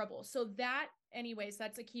was horrible. So that, anyways,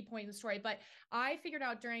 that's a key point in the story. But I figured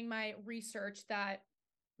out during my research that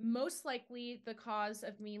most likely the cause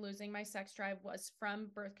of me losing my sex drive was from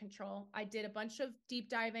birth control. I did a bunch of deep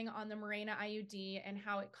diving on the Mirena IUD and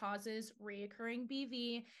how it causes reoccurring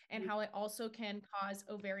BV and how it also can cause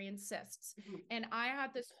ovarian cysts. And I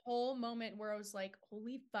had this whole moment where I was like,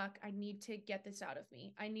 holy fuck, I need to get this out of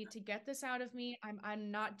me. I need to get this out of me. I'm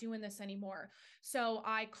not doing this anymore. So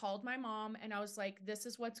I called my mom and I was like, this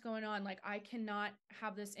is what's going on. Like, I cannot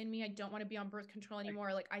have this in me. I don't want to be on birth control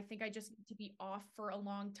anymore. Like, I think I just need to be off for a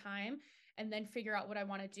long time and then figure out what I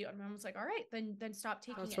want to do. And my mom was like, all right, then stop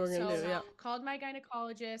taking it. So called my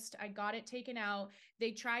gynecologist. I got it taken out.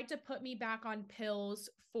 They tried to put me back on pills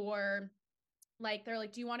for like, they're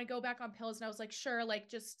like, do you want to go back on pills? And I was like, sure, like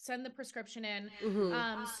just send the prescription in.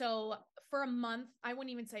 So for a month, I wouldn't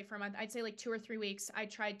even say for a month, I'd say like 2 or 3 weeks, I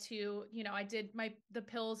tried to, I did the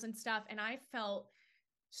pills and stuff, and I felt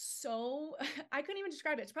so, I couldn't even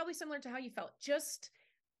describe it. It's probably similar to how you felt. Just,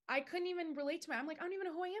 I couldn't even relate to my, I'm like, I don't even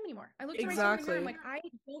know who I am anymore. I looked at myself in the mirror, I'm like, I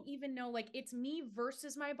don't even know, like, it's me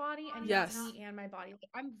versus my body, and it's me and my body. Like,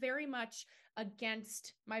 I'm very much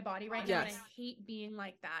against my body right now, and I hate being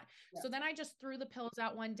like that. So then I just threw the pills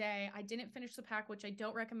out one day. I didn't finish the pack, which I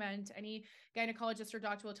don't recommend. Any gynecologist or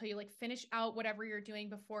doctor will tell you, like, finish out whatever you're doing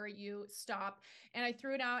before you stop. And I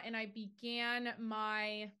threw it out, and I began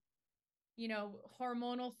my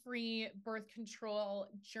hormonal free birth control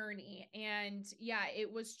journey. And yeah,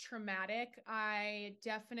 it was traumatic. I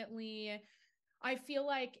feel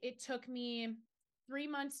like it took me 3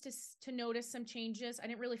 months to notice some changes. I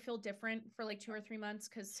didn't really feel different for like 2 or 3 months,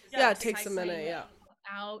 because it takes a minute.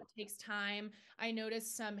 Out takes time. I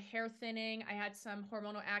noticed some hair thinning. I had some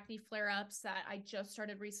hormonal acne flare-ups that I just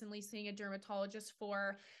started recently seeing a dermatologist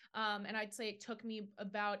for. And I'd say it took me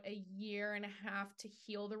about a year and a half to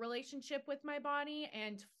heal the relationship with my body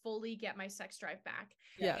and fully get my sex drive back.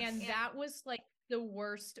 And that was like the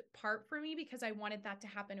worst part for me, because I wanted that to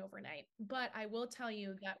happen overnight. But I will tell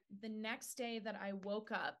you that the next day that I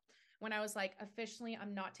woke up, when I was like, officially,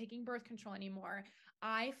 I'm not taking birth control anymore,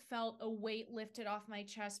 I felt a weight lifted off my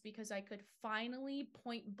chest because I could finally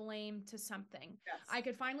point blame to something. Yes. I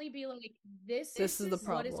could finally be like, this is the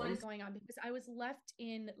what is problem. going on, because I was left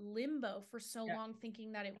in limbo for so long,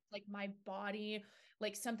 thinking that it was like my body,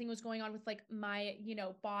 like something was going on with like my, you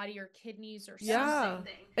know, body or kidneys or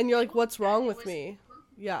something. And you're like, what's wrong with me?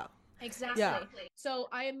 Yeah. Exactly. Yeah. So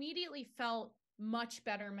I immediately felt much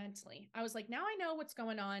better mentally. I was like, now I know what's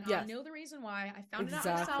going on. Yes. I know the reason why. I found it out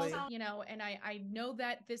myself, you know, and I know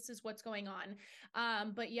that this is what's going on.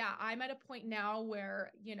 But yeah, I'm at a point now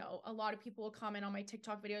where, you know, a lot of people will comment on my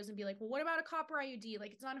TikTok videos and be like, well, what about a copper IUD?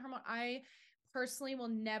 Like, it's not hormonal. I personally will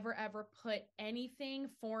never ever put anything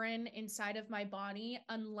foreign inside of my body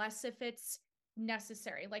unless if it's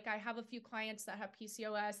necessary. Like, I have a few clients that have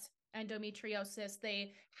PCOS, endometriosis.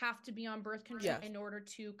 They have to be on birth control in order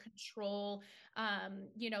to control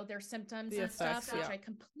you know, their symptoms and stuff, which I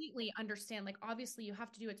completely understand. Like, obviously you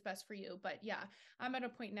have to do what's best for you, but yeah, I'm at a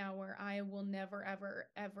point now where I will never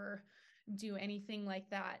ever do anything like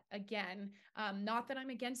that again. Not that I'm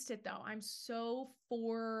against it though. I'm so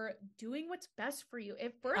for doing what's best for you.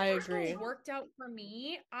 If birth control worked out for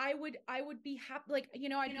me, I would be happy. Like, you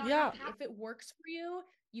know, I'd be happy. If it works for you,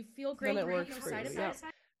 you feel great, then it works for side you. effects.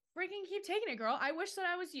 Freaking keep taking it, girl. I wish that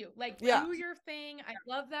I was you. Like, do your thing. I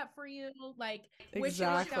love that for you. Like, wish it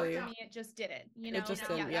worked out for me. It just didn't. You know, that's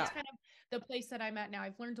kind of the place that I'm at now.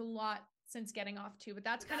 I've learned a lot since getting off too, but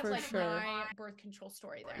that's kind of like my birth control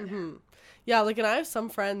story there. Yeah, like, and I have some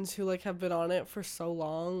friends who like have been on it for so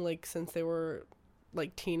long, like since they were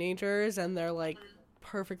like teenagers, and they're like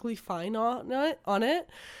perfectly fine on it.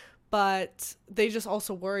 But they just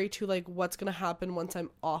also worry too, like, what's going to happen once I'm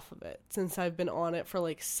off of it, since I've been on it for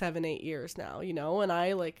like 7-8 years now, you know? And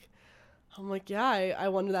I'm like, yeah, I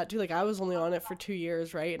wonder that too. Like, I was only on it for 2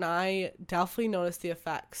 years, right? And I definitely noticed the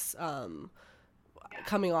effects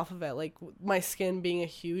coming off of it, like my skin being a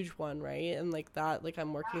huge one, right? And like that, like,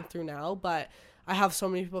 I'm working through now. But I have so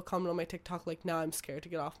many people comment on my TikTok, like, now I'm scared to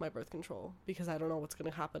get off my birth control because I don't know what's going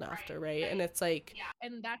to happen after, right? And it's like...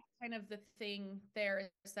 And that's kind of the thing there,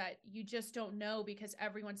 is that you just don't know because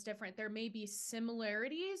everyone's different. There may be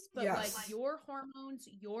similarities, but like your hormones,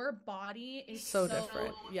 your body is so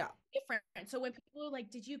different. Different. So when people are like,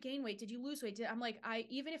 did you gain weight? Did you lose weight? I'm like,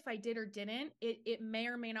 even if I did or didn't, it may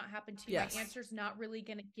or may not happen to you. My answer's not really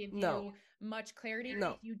going to give you much clarity.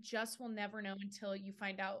 You just will never know until you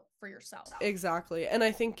find out for yourself. Exactly. And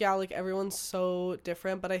I think, like, everyone's so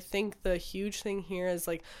different, but I think the huge thing here is,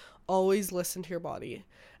 like, always listen to your body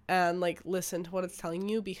and, like, listen to what it's telling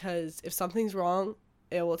you, because if something's wrong,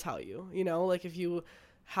 it will tell you, you know? Like, if you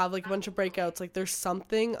have like a bunch of breakouts, like, there's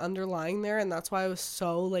something underlying there. And that's why I was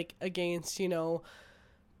so like against, you know,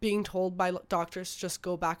 being told by doctors to just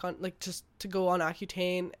go back on, like, just to go on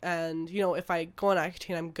Accutane. And, you know, if I go on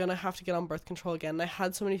Accutane, I'm gonna have to get on birth control again. And I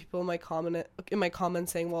had so many people in my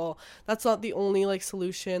comments saying, well, that's not the only like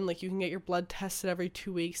solution. Like, you can get your blood tested every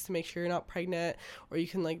 2 weeks to make sure you're not pregnant, or you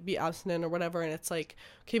can like be abstinent or whatever. And it's like,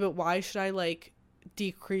 okay, but why should I like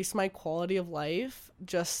decrease my quality of life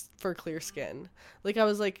just for clear skin? Like, I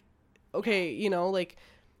was like, okay, you know, like,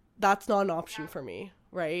 that's not an option for me,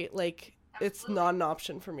 right? Like, it's not an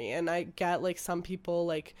option for me. And I get, like, some people,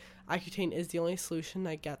 like, Accutane is the only solution.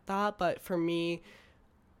 I get that. But for me,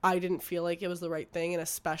 I didn't feel like it was the right thing. And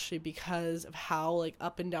especially because of how, like,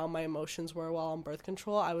 up and down my emotions were while on birth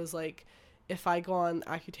control, I was like, if I go on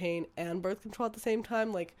Accutane and birth control at the same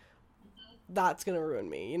time, like, that's gonna ruin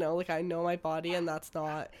me, you know? Like, I know my body, and that's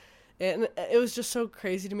not it. And it was just so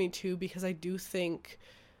crazy to me too, because I do think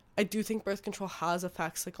birth control has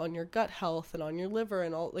effects, like, on your gut health and on your liver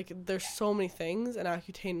and all. Like, there's so many things. And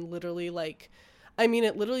Accutane literally, like, I mean,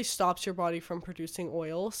 it literally stops your body from producing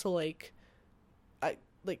oil. So, like,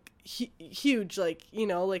 huge, like, you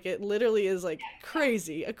know, like, it literally is like a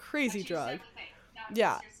crazy drug.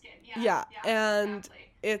 And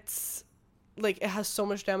it's like, it has so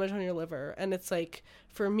much damage on your liver. And it's like,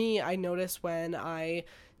 for me, I notice when I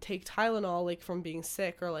take Tylenol, like, from being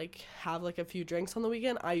sick, or like have like a few drinks on the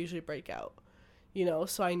weekend, I usually break out, you know?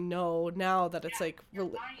 So I know now that it's like,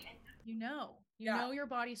 you know your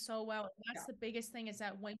body so well. That's the biggest thing, is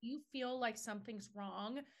that when you feel like something's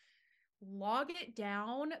wrong, log it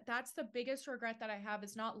down. That's the biggest regret that I have,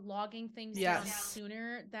 is not logging things down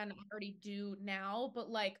sooner than I already do now. But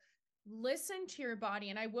like, listen to your body.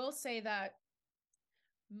 And I will say that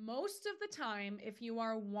most of the time, if you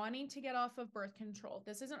are wanting to get off of birth control,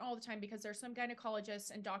 this isn't all the time, because there's some gynecologists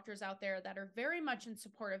and doctors out there that are very much in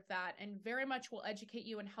support of that and very much will educate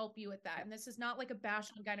you and help you with that. And this is not like a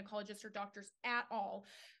bash on gynecologists or doctors at all.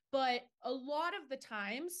 But a lot of the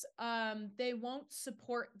times, they won't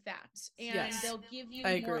support that, and they'll give you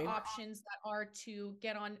more options that are to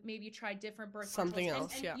get on, maybe try different birth something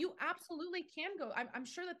controls. else. And you absolutely can go. I'm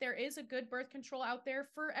sure that there is a good birth control out there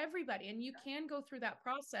for everybody, and you can go through that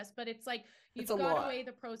process. But it's like you've got to weigh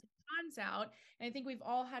the pros and cons out. And I think we've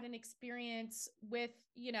all had an experience with,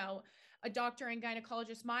 a doctor and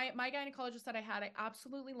gynecologist. My gynecologist that I had, I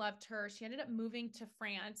absolutely loved her. She ended up moving to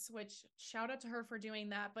France, which shout out to her for doing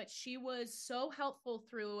that. But she was so helpful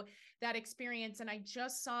through that experience. And I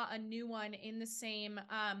just saw a new one in the same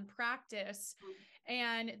practice.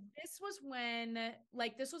 And this was when,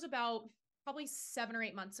 this was about probably 7 or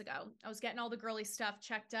 8 months ago. I was getting all the girly stuff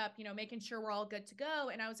checked up, making sure we're all good to go.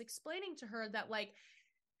 And I was explaining to her that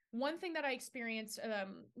one thing that I experienced,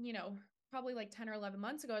 probably 10 or 11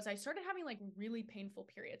 months ago, is I started having really painful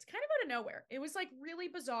periods, kind of out of nowhere. It was really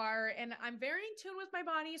bizarre, and I'm very in tune with my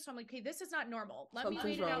body. So I'm like, okay, this is not normal. Let me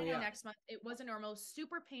wait it out for next month. It wasn't normal,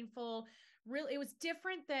 super painful. Really, it was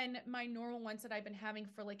different than my normal ones that I've been having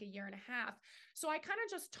for a year and a half. So I kind of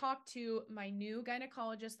just talked to my new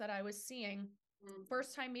gynecologist that I was seeing,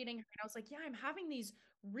 first time meeting her. And I was like, yeah, I'm having these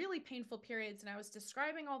really painful periods. And I was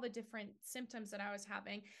describing all the different symptoms that I was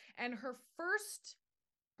having. And her first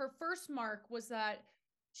mark was that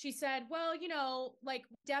she said, well,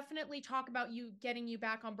 definitely talk about you getting you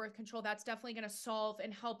back on birth control. That's definitely going to solve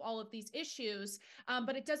and help all of these issues.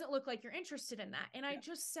 But it doesn't look like you're interested in that. And I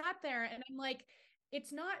just sat there and I'm like,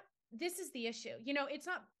 it's not, this is the issue. It's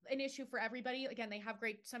not an issue for everybody. Again,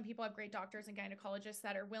 some people have great doctors and gynecologists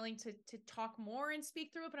that are willing to talk more and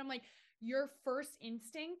speak through it. But I'm like, your first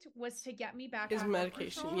instinct was to get me back on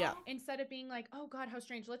medication, instead of being like, oh God, how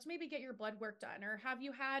strange. Let's maybe get your blood work done, or have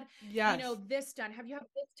you had, this done? Have you had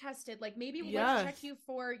this tested? Maybe let's check you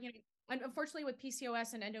for, unfortunately with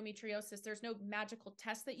PCOS and endometriosis, there's no magical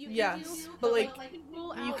test that you can do. But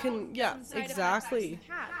you can, exactly.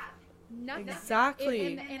 Nothing.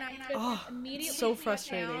 Exactly. And I just immediately so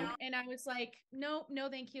frustrating. And I was like, no,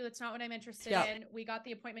 thank you. That's not what I'm interested in. We got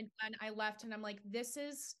the appointment done. I left, and I'm like, this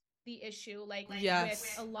is the issue.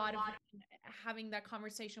 With a lot of having that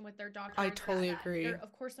conversation with their doctor. I totally agree.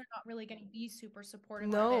 Of course, they're not really going to be super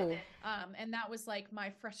supportive of it. And that was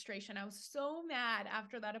my frustration. I was so mad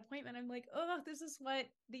after that appointment. I'm like, oh, this is what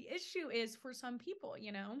the issue is for some people,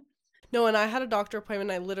 No, and I had a doctor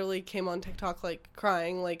appointment. I literally came on TikTok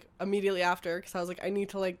crying immediately after, because I was like, I need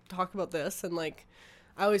to talk about this. And I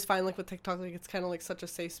always find with TikTok it's kind of such a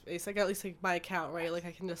safe space, at least my account, right?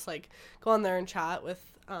 I can just go on there and chat with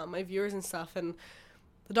my viewers and stuff. And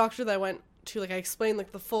the doctor that I went to, I explained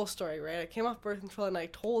the full story, right? I came off birth control, and I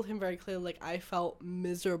told him very clearly I felt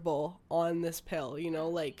miserable on this pill,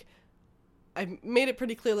 I made it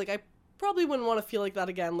pretty clear I probably wouldn't want to feel like that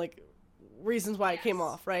again, reasons why I came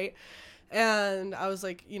off, right? And I was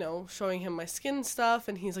showing him my skin stuff,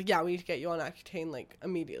 and he's like, yeah, we need to get you on Accutane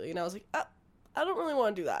immediately. And I was like, I don't really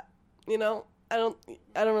want to do that, I don't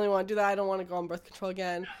really want to do that. I don't want to go on birth control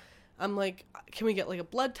again. I'm like, can we get a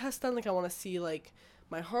blood test done? I want to see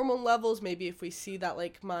my hormone levels, maybe if we see that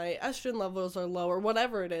my estrogen levels are low or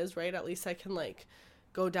whatever it is, right? At least I can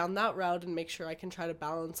go down that route and make sure I can try to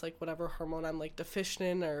balance whatever hormone I'm deficient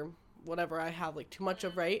in, or whatever I have too much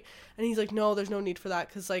of, right? And he's like, no, there's no need for that,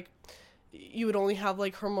 because you would only have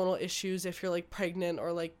hormonal issues if you're pregnant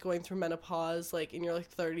or going through menopause in your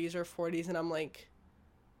 30s or 40s. And I'm like,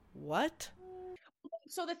 what?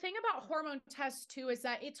 So the thing about hormone tests too is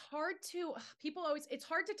that it's hard to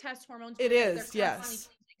test hormones. It is, yes.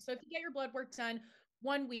 So if you get your blood work done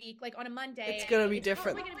 1 week, on a Monday, it's gonna be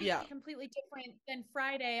different. It's probably gonna be completely different than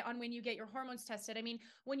Friday on when you get your hormones tested. I mean,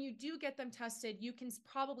 when you do get them tested, you can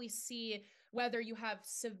probably see whether you have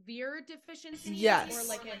severe deficiencies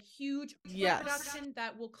or a huge production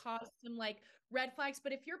that will cause some red flags.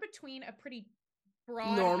 But if you're between a pretty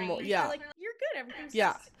broad normal range, you're good, everything's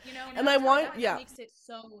and I want that makes it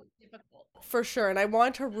so difficult for sure. And I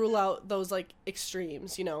want to rule out those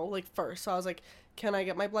extremes, first. So I was like, can I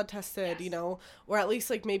get my blood tested, or at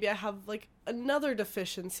least maybe I have another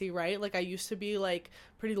deficiency, right? I used to be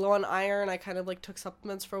pretty low on iron. I kind of took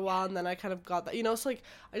supplements for a while, and then I kind of got that, so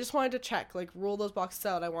I just wanted to check, rule those boxes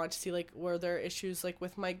out. I wanted to see were there issues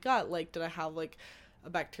with my gut, did I have a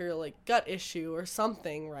bacterial gut issue or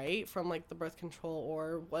something, right, from the birth control,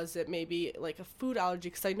 or was it maybe a food allergy?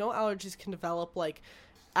 Because I know allergies can develop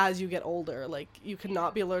as you get older. You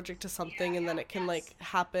cannot be allergic to something and then it can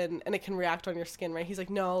happen and it can react on your skin, right? He's like,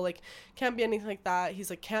 no, can't be anything like that. He's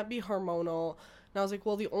like, can't be hormonal. And I was like,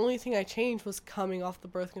 well, the only thing I changed was coming off the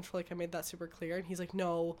birth control. I made that super clear. And he's like,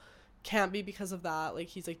 no, can't be because of that.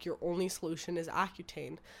 He's like, your only solution is Accutane.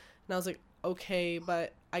 And I was like, okay,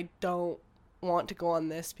 but I don't want to go on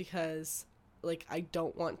this because like I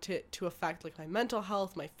don't want it to affect like my mental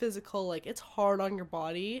health, my physical, like it's hard on your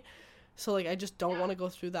body. So like I just don't want to go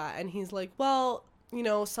through that. And he's like, well, you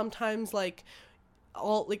know, sometimes like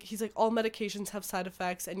all medications have side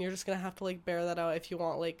effects and you're just gonna have to like bear that out if you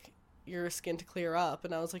want like your skin to clear up.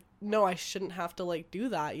 And I was like, no, I shouldn't have to like do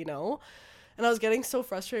that, you know. And I was getting so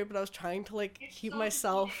frustrated, but I was trying to like keep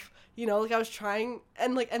myself, you know, like I was trying,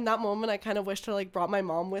 and like in that moment I kind of wished I like brought my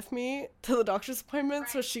mom with me to the doctor's appointment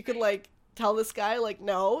so she could like tell this guy like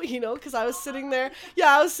no, you know, because I was sitting there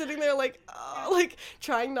like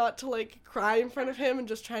trying not to like cry in front of him and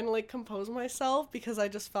just trying to like compose myself because I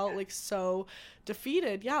just felt like so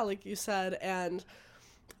defeated, yeah, like you said. And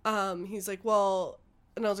he's like, well,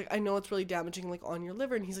 and I was like, I know it's really damaging like on your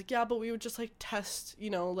liver. And he's like, yeah, but we would just like test, you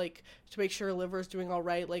know, like to make sure your liver is doing all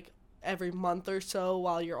right like every month or so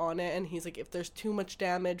while you're on it. And he's like, if there's too much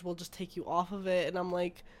damage, we'll just take you off of it. And I'm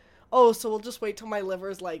like, oh, so we'll just wait till my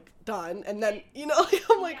liver's like done and then, you know, like,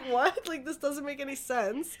 I'm like, what? Like this doesn't make any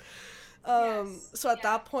sense. So at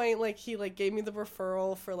that point, like he like gave me the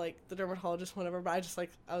referral for like the dermatologist, whatever, but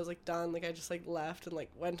I was like done. Like I just like left and like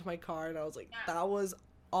went to my car and I was like, that was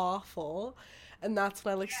awful. And that's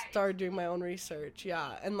when I like started doing my own research.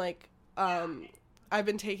 Yeah. And like I've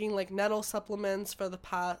been taking like nettle supplements for the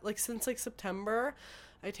past like since like September.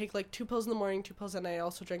 I take like 2 pills in the morning, 2 pills at night. I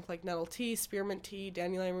also drink like nettle tea, spearmint tea,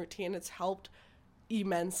 dandelion root tea, and it's helped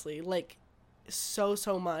immensely. Like so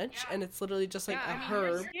much. Yeah. And it's literally just like a herb.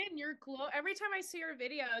 Your skin, your glow. Every time I see your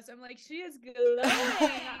videos, I'm like, she is glowing.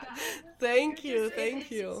 Thank you.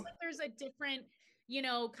 Like there's a different, you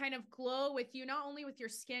know, kind of glow with you, not only with your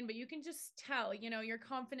skin, but you can just tell, you know, your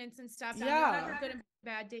confidence and stuff. Yeah. You'll have good and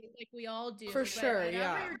bad days like we all do. For sure,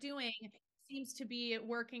 whatever you're doing seems to be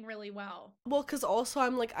working really well. Well, because also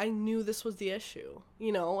I'm like, I knew this was the issue,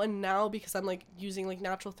 you know, and now because I'm like using like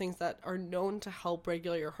natural things that are known to help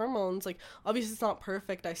regulate your hormones, like obviously it's not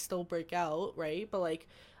perfect, I still break out, right? But like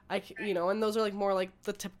you know, and those are like more like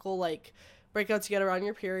the typical like breakouts you get around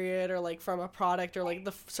your period or like from a product or like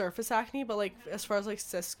the surface acne. But like as far as like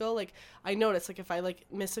cysts go, like I notice like if I like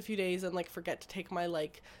miss a few days and like forget to take my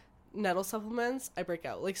like nettle supplements, I break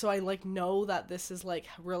out. Like so I like know that this is like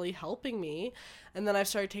really helping me. And then I've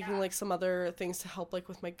started taking like some other things to help like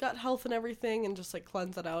with my gut health and everything and just like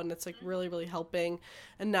cleanse that out, and it's like really helping.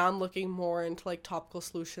 And now I'm looking more into like topical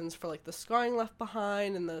solutions for like the scarring left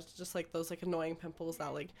behind and there's just like those like annoying pimples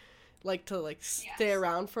that like to like stay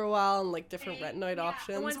around for a while, and like different retinoid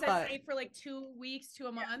options. The ones that stay for like 2 weeks to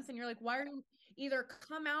a month and you're like, why are you either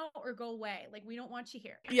come out or go away? Like we don't want you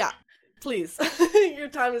here. Yeah. Please. Your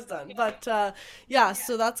time is done. But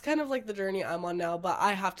so that's kind of like the journey I'm on now. But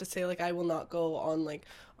I have to say, like, I will not go on like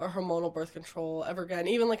a hormonal birth control ever again.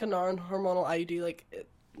 Even like a non-hormonal IUD, like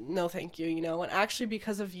no thank you, you know. And actually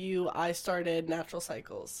because of you, I started Natural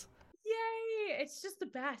Cycles. Yay! It's just the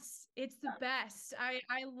best. It's the best.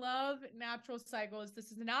 I love Natural Cycles.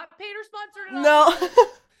 This is not paid or sponsored at all. No.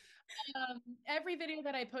 Every video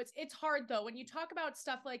that I post, it's hard though when you talk about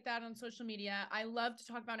stuff like that on social media. I love to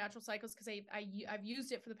talk about Natural Cycles because I've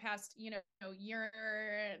used it for the past year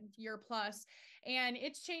plus, and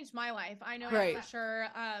it's changed my life. I know for sure.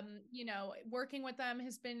 You know, working with them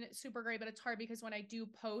has been super great, but it's hard because when I do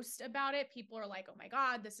post about it, people are like, "Oh my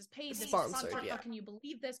god, this is paid, this is sponsored. How can you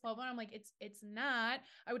believe this?" Blah blah. I'm like, it's not.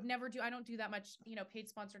 I would never do. I don't do that much, you know, paid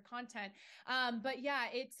sponsored content. But yeah,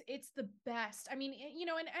 it's the best. I mean, you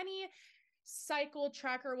know, in any cycle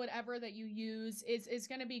tracker, whatever that you use is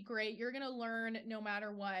going to be great. You're going to learn no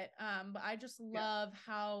matter what. But I just love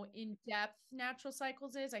how in-depth Natural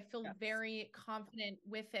Cycles is. I feel very confident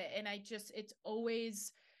with it. And it's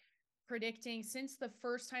always predicting. Since the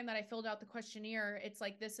first time that I filled out the questionnaire, it's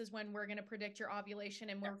like, this is when we're going to predict your ovulation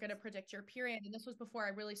and we're going to predict your period. And this was before I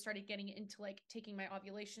really started getting into like taking my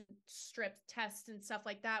ovulation strip tests and stuff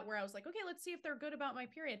like that, where I was like, okay, let's see if they're good about my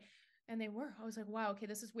period. And they were. I was like, wow, okay,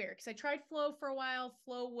 this is weird. Because I tried Flow for a while.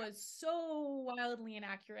 Flow was so wildly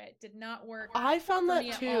inaccurate. Did not work. I found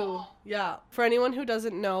that too. Yeah. For anyone who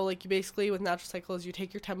doesn't know, like you basically with Natural Cycles, you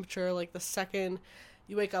take your temperature like the second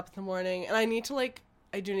you wake up in the morning. And I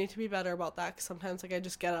do need to be better about that because sometimes like I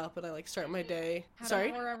just get up and I like start my day. Sorry?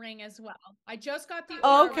 An Aura ring as well. I just got the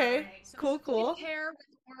Aura ring. So cool. Hair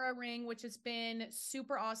with Aura ring, which has been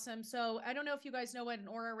super awesome. So I don't know if you guys know what an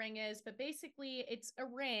Aura ring is, but basically it's a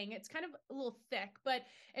ring. It's kind of a little thick, but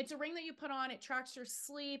it's a ring that you put on. It tracks your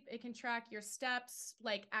sleep. It can track your steps,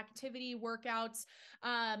 like activity, workouts.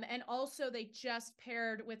 And also they just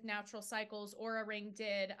paired with Natural Cycles. Aura ring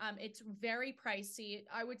did. It's very pricey.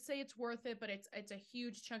 I would say it's worth it, but it's a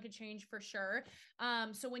huge chunk of change for sure.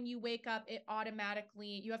 So when you wake up, it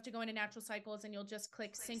automatically, you have to go into Natural Cycles and you'll just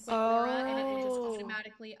click sync with Aura and it will just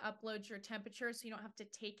automatically upload your temperature. So you don't have to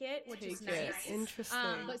take it, which is nice. Interesting.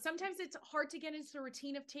 But sometimes it's hard to get into the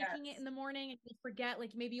routine of taking it in the morning and you forget,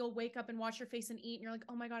 like maybe you'll wake up and wash your face and eat and you're like,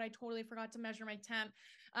 oh my God, I totally forgot to measure my temp.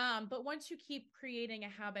 But once you keep creating a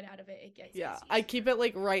habit out of it, it gets easier. I keep it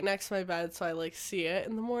like right next to my bed so I like see it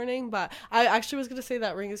in the morning. But I actually was gonna say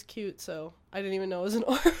that ring is cute, so I didn't even know it was an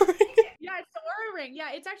Aura ring. Yeah, it's the Aura ring.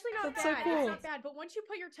 Yeah, it's actually not That's bad. so cool. It's not bad. But once you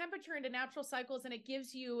put your temperature into Natural Cycles and it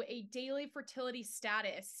gives you a daily fertility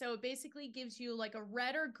status. So it basically gives you like a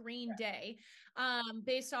red or green day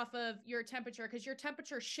based off of your temperature, because your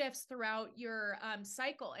temperature shifts throughout your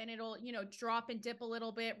cycle and it'll, drop and dip a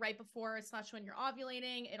little bit right before / when you're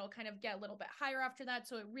ovulating. It'll kind of get a little bit higher after that.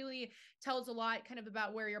 So it really tells a lot kind of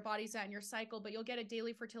about where your body's at in your cycle, but you'll get a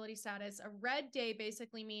daily fertility status. A red day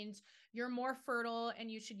basically means you're more fertile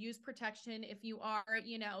and you should use protection if you are,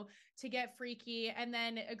 to get freaky. And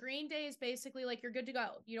then a green day is basically like you're good to go.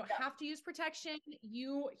 You don't have to use protection.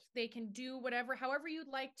 They can do whatever, however you'd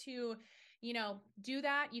like to, do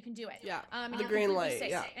that. You can do it. Yeah. The green light.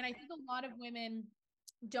 Yeah. And I think a lot of women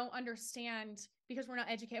don't understand because we're not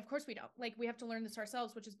educated. Of course we don't. Like we have to learn this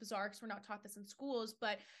ourselves, which is bizarre because we're not taught this in schools.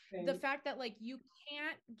 But the fact that like you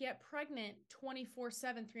can't get pregnant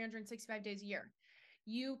 24/7, 365 days a year.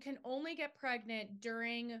 You can only get pregnant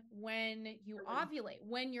during when you ovulate,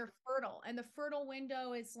 when you're fertile. And the fertile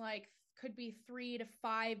window is like, could be 3 to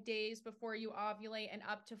 5 days before you ovulate and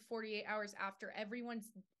up to 48 hours after.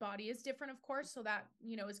 Everyone's body is different, of course. So that,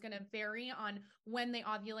 is going to vary on when they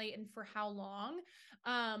ovulate and for how long.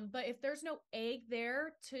 But if there's no egg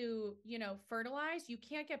there to, fertilize, you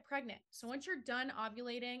can't get pregnant. So once you're done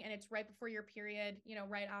ovulating and it's right before your period,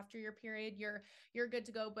 right after your period, you're good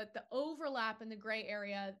to go. But the overlap in the gray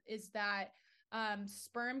area is that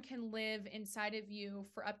sperm can live inside of you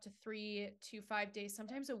for up to 3 to 5 days,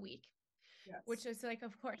 sometimes a week. Yes. Which is like,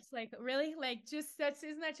 of course, like really, like just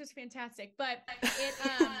isn't that just fantastic? But it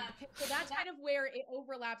so that's kind of where it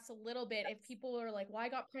overlaps a little bit. If people are like, well, I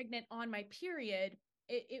got pregnant on my period,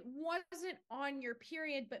 it wasn't on your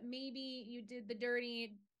period, but maybe you did the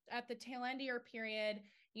dirty at the tail end of your period.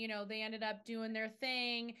 They ended up doing their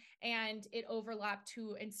thing and it overlapped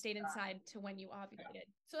to and stayed inside to when you ovulated.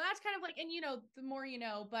 So that's kind of like, and the more you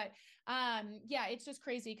know, but yeah, it's just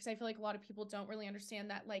crazy because I feel like a lot of people don't really understand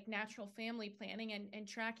that like natural family planning and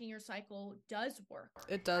tracking your cycle does work.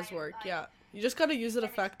 It does work. Yeah. You just got to use it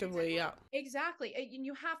effectively. Yeah. Exactly. And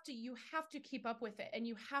you have to keep up with it and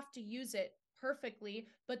you have to use it perfectly,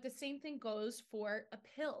 but the same thing goes for a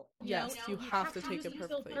pill. You have to take it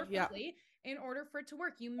perfectly. Yeah. In order for it to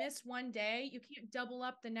work. You miss one day, you can't double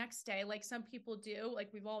up the next day like some people do. Like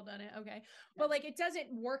we've all done it, okay? But like it doesn't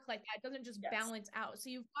work like that. It doesn't just balance out. So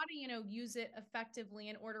you've got to, use it effectively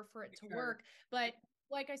in order for it to work. But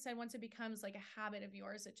like I said, once it becomes like a habit of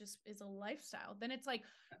yours, it just is a lifestyle. Then it's like,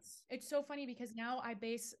 it's so funny because now I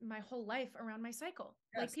base my whole life around my cycle.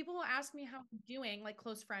 Like people will ask me how I'm doing, like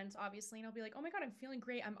close friends, obviously. And I'll be like, oh my God, I'm feeling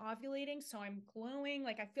great. I'm ovulating. So I'm glowing.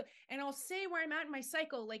 Like I feel, and I'll say where I'm at in my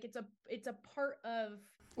cycle. Like it's a part of.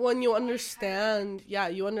 When you understand,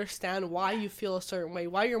 you understand why you feel a certain way,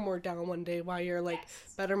 why you're more down one day, why you're like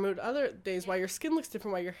better mood other days, why your skin looks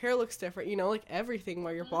different, why your hair looks different, like everything,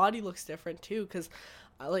 why your body looks different too. Cause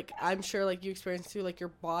like I'm sure like you experience too, like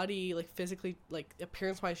your body like physically like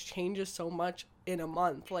appearance wise changes so much in a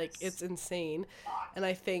month. Like it's insane. And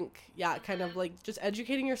I think kind of like just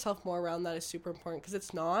educating yourself more around that is super important because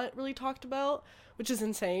it's not really talked about, which is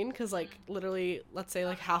insane because like literally let's say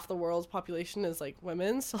like half the world's population is like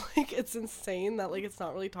women, so like it's insane that like it's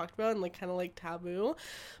not really talked about and like kind of like taboo.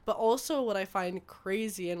 But also what I find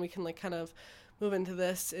crazy, and we can like kind of move into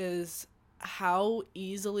this, is how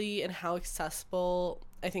easily and how accessible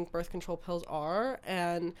I think birth control pills are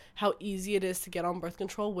and how easy it is to get on birth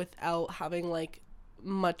control without having like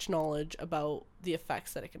much knowledge about the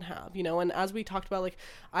effects that it can have, and as we talked about, like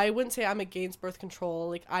I wouldn't say I'm against birth control,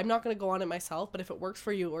 like I'm not going to go on it myself, but if it works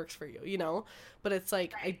for you, it works for you, but it's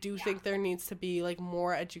like I do think there needs to be like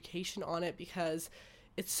more education on it because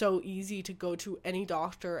it's so easy to go to any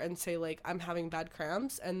doctor and say like I'm having bad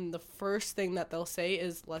cramps, and the first thing that they'll say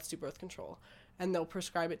is let's do birth control, and they'll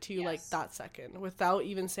prescribe it to you like that second without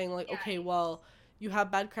even saying like okay, well you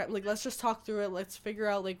have bad cramp, like let's just talk through it, let's figure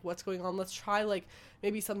out like what's going on, let's try like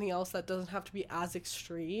maybe something else that doesn't have to be as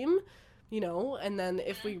extreme, and then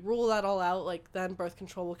if we rule that all out, like then birth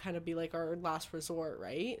control will kind of be like our last resort,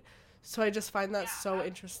 right? So I just find that so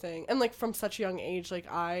interesting. And like from such a young age, like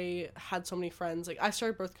I had so many friends, like I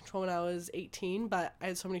started birth control when I was 18, but I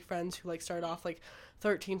had so many friends who like started off like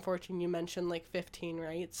 13, 14, you mentioned like 15,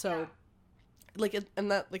 right? So like and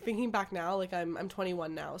that, like thinking back now, like I'm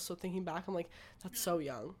 21 now, so thinking back I'm like, that's so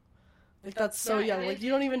young, like that's so young, like you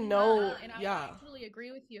don't even know. And Yeah, I totally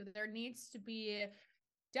agree with you. There needs to be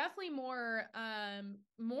definitely more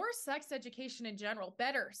sex education in general,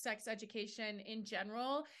 better sex education in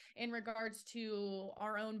general in regards to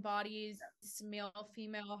our own bodies, male,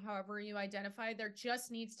 female, however you identify. There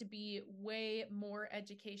just needs to be way more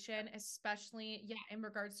education, especially in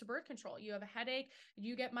regards to birth control. You have a headache,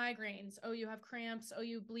 you get migraines, oh you have cramps, oh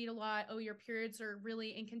you bleed a lot, oh your periods are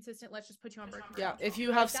really inconsistent, let's just put you on birth control. yeah, if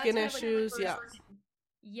you have skin issues,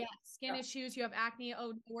 skin issues, you have acne,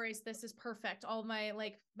 oh no worries, this is perfect, all my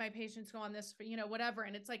patients go on this for whatever.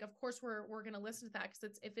 And it's like, of course we're going to listen to that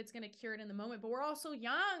because if it's going to cure it in the moment, but we're also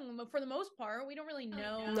young for the most part, we don't really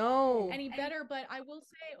know any better. But I will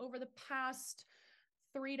say over the past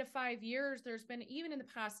 3 to 5 years, there's been, even in the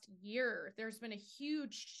past year, there's been a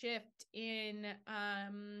huge shift in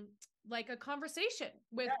like a conversation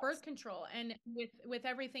with birth control and with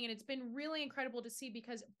everything. And it's been really incredible to see,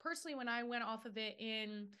 because personally, when I went off of it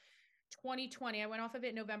in 2020, I went off of it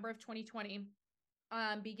in November of 2020,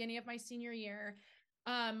 beginning of my senior year.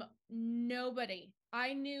 Nobody,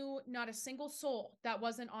 I knew not a single soul that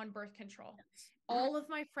wasn't on birth control. All of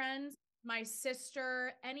my friends, my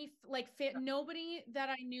sister, nobody that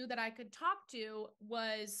I knew that I could talk to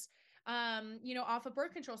was off of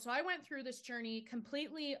birth control. So I went through this journey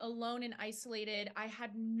completely alone and isolated. I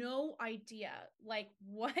had no idea like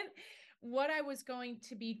what I was going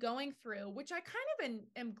to be going through, which I kind of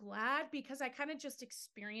am glad, because I kind of just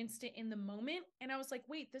experienced it in the moment. And I was like,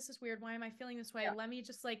 wait, this is weird. Why am I feeling this way? Let me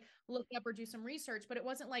just like look up or do some research. But it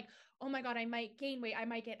wasn't like, oh my God, I might gain weight, I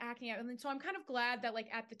might get acne. And then so I'm kind of glad that like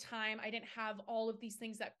at the time I didn't have all of these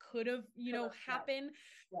things that could have, happen.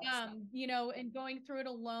 And going through it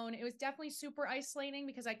alone, it was definitely super isolating,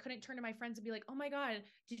 because I couldn't turn to my friends and be like, oh my God,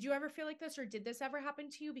 did you ever feel like this? Or did this ever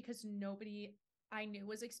happen to you? Because nobody I knew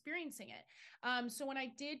was experiencing it. So when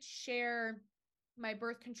I did share my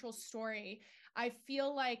birth control story, I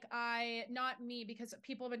feel like not me, because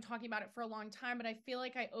people have been talking about it for a long time, but I feel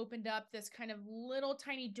like I opened up this kind of little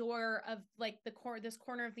tiny door of like this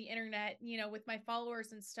corner of the internet, with my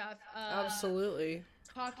followers and stuff. Absolutely.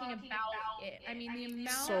 Talking about it. I mean, the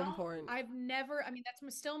amount, so important.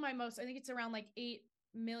 That's still my most, I think it's around like 8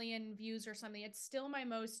 million views or something. It's still my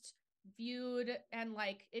most viewed, and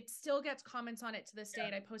like it still gets comments on it to this day.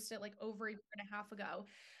 And I posted it like over a year and a half ago.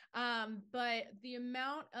 But the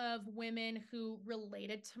amount of women who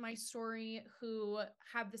related to my story, who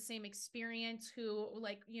have the same experience, who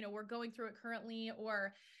we're going through it currently,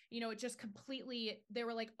 or it just completely, they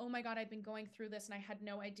were like, oh my God, I've been going through this and I had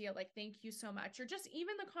no idea, like thank you so much. Or just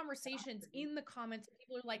even the conversations in the comments,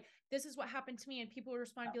 people are like, this is what happened to me, and people would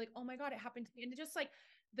respond and be like, oh my God, it happened to me. And just like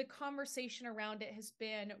the conversation around it has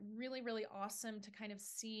been really, really awesome to kind of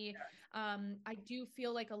see. I do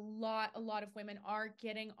feel like a lot of women are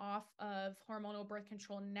getting off of hormonal birth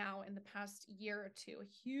control now in the past year or two, a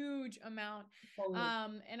huge amount.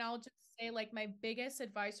 And I'll just say, like, my biggest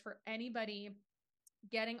advice for anybody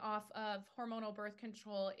getting off of hormonal birth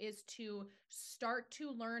control is to start to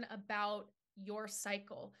learn about your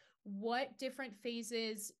cycle, what different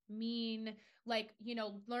phases mean, like,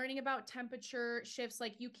 learning about temperature shifts.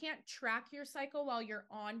 Like, you can't track your cycle while you're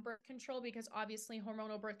on birth control, because obviously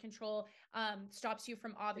hormonal birth control stops you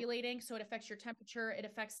from ovulating. So it affects your temperature. It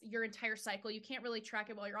affects your entire cycle. You can't really track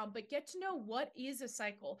it while you're on, but get to know, what is a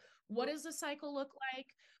cycle? What does a cycle look like?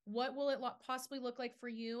 What will it possibly look like for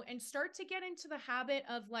you? And start to get into the habit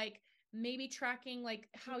of like maybe tracking like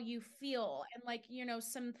how you feel, and like,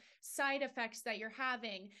 some side effects that you're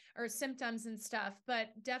having or symptoms and stuff. But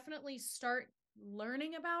definitely start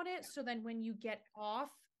learning about it, so then when you get off,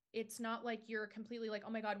 it's not like you're completely like,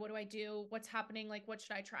 oh my God, what do I do? What's happening? Like, what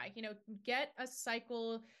should I try? Get a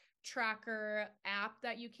cycle tracker app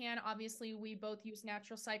that you can. Obviously, we both use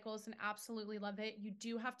Natural Cycles and absolutely love it. You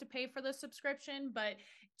do have to pay for the subscription, but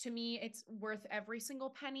to me, it's worth every single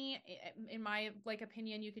penny. In my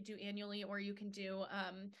opinion, you could do annually, or you can do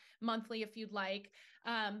monthly if you'd like.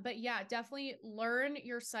 But yeah, definitely learn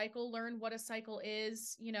your cycle, learn what a cycle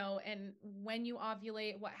is, and when you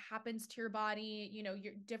ovulate, what happens to your body,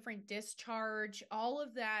 your different discharge, all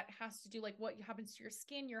of that has to do, like, what happens to your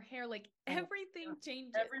skin, your hair, like everything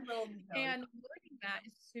changes. And learning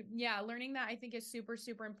learning that I think is super,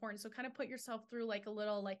 super important. So kind of put yourself through like a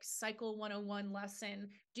little like cycle 101 lesson,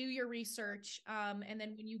 do your research. And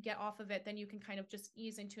then when you get off of it, then you can kind of just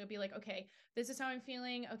ease into it, be like, okay, this is how I'm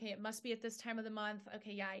feeling. Okay, it must be at this time of the month.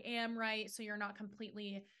 Okay, yeah, I am right. So you're not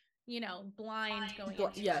completely, blind going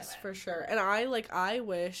into Yes, it. for sure. And I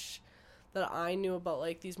wish that I knew about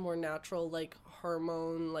like these more natural like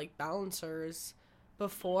hormone like balancers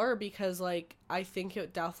before, because like I think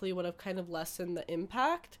it definitely would have kind of lessened the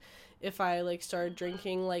impact if I like started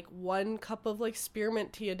drinking like 1 cup of like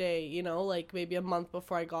spearmint tea a day, like maybe a month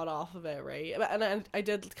before I got off of it, right? And I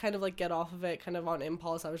did kind of like get off of it kind of on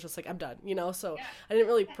impulse. I was just like, I'm done, so I didn't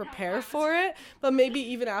really prepare for it. But maybe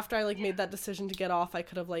even after I like made that decision to get off, I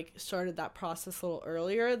could have like started that process a little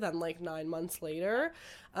earlier than like 9 months later,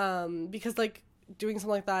 because like doing something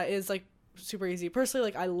like that is like super easy. Personally,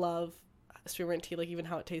 like I love spearmint tea, like even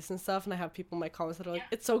how it tastes and stuff, and I have people in my comments that are like,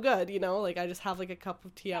 it's so good, like I just have like a cup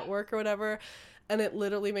of tea at work or whatever, and it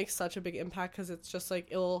literally makes such a big impact, because it's just like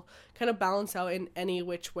it'll kind of balance out in any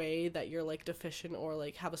which way that you're like deficient or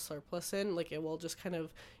like have a surplus in, like it will just kind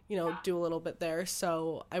of do a little bit there.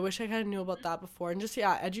 So I wish I kind of knew about that before, and just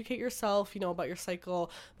educate yourself about your cycle,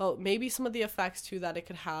 about maybe some of the effects too that it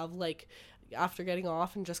could have like after getting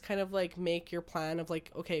off, and just kind of like make your plan of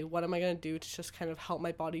like, okay, what am I going to do to just kind of help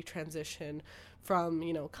my body transition from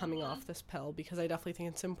coming off this pill, because I definitely think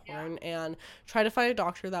it's important. And try to find a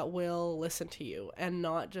doctor that will listen to you and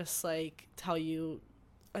not just like tell you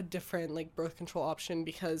a different like birth control option,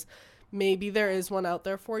 because maybe there is one out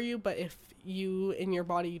there for you, but if you in your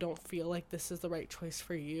body you don't feel like this is the right choice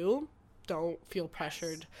for you, don't feel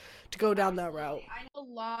pressured to go down that route. I know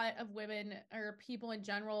a lot of women or people in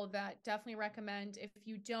general that definitely recommend, if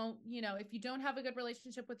you don't have a good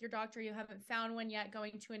relationship with your doctor, you haven't found one yet,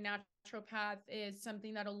 going to a naturopath is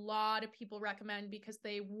something that a lot of people recommend, because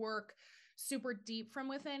they work super deep from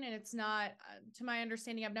within. And it's not, to my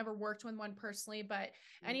understanding, I've never worked with one personally, but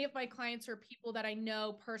any of my clients or people that I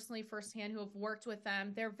know personally firsthand who have worked with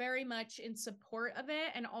them, they're very much in support of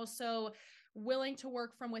it, and also willing to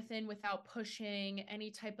work from within without pushing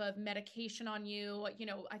any type of medication on you.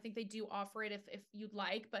 I think they do offer it if you'd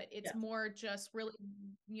like, but it's more just really,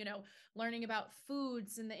 learning about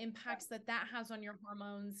foods and the impacts that has on your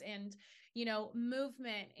hormones, and,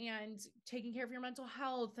 movement, and taking care of your mental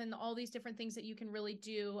health, and all these different things that you can really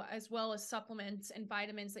do, as well as supplements and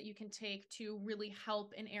vitamins that you can take to really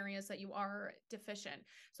help in areas that you are deficient.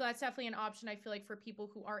 So that's definitely an option, I feel like, for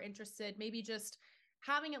people who are interested, maybe just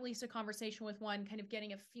having at least a conversation with one, kind of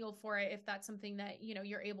getting a feel for it, if that's something that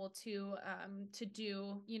you're able to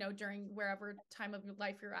do during wherever time of your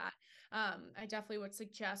life you're at. I definitely would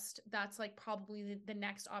suggest that's like probably the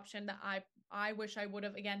next option that I wish I would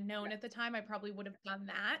have again known at the time. I probably would have done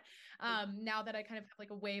that. Now that I kind of have like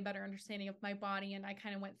a way better understanding of my body, and I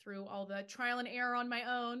kind of went through all the trial and error on my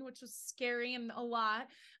own, which was scary and a lot.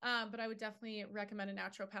 But I would definitely recommend a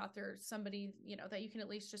naturopath or somebody that you can at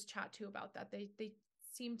least just chat to about that. They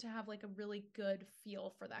seem to have like a really good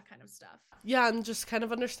feel for that kind of stuff. Yeah, and just kind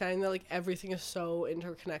of understanding that like everything is so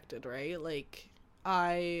interconnected, right? Like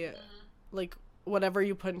like whatever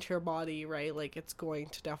you put into your body, right? Like it's going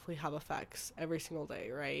to definitely have effects every single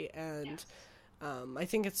day, right? And I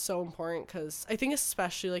think it's so important, because I think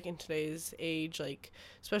especially like in today's age, like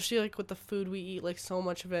especially like with the food we eat, like so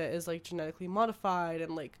much of it is like genetically modified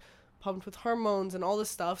and like pumped with hormones and all this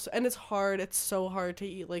stuff. So, and it's so hard to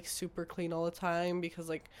eat like super clean all the time, because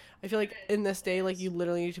like I feel like in this day, like you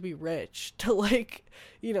literally need to be rich to like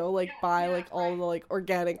buy like all the like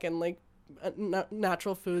organic and like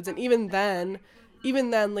natural foods. And even then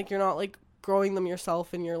like you're not like growing them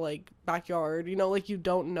yourself in your like backyard, like you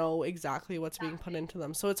don't know exactly what's being put into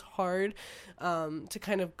them, so it's hard to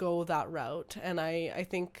kind of go that route. And I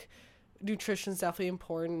think nutrition is definitely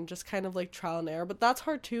important, just kind of like trial and error, but that's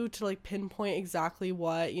hard too to like pinpoint exactly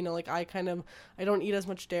what, like I don't eat as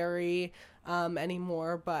much dairy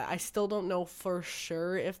anymore, but I still don't know for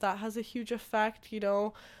sure if that has a huge effect.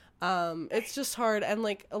 It's just hard. And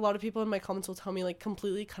like a lot of people in my comments will tell me like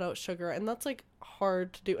completely cut out sugar, and that's like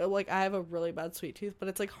hard to do. Like I have a really bad sweet tooth, but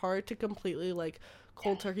it's like hard to completely like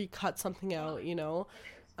cold turkey cut something out,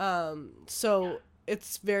 so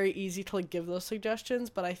it's very easy to like give those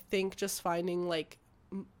suggestions, but I think just finding like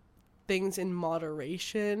things in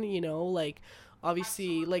moderation, like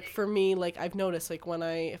obviously like for me, like I've noticed like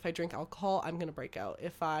if I drink alcohol, I'm gonna break out.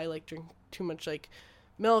 If I like drink too much like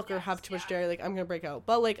milk or have too much dairy, like I'm gonna break out.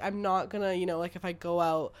 But like I'm not gonna, like if I go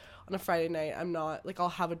out on a Friday night, I'm not like, I'll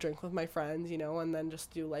have a drink with my friends, and then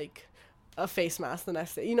just do like a face mask the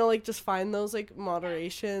next day, like just find those like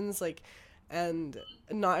moderations, like. and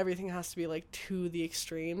not everything has to be like to the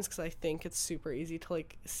extremes, because I think it's super easy to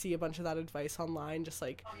like see a bunch of that advice online, just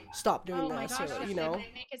like stop doing Oh my this, gosh, or yes,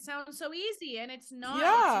 they make it sound so easy, and it's not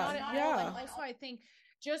at all. And also I think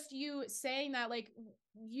just you saying that, like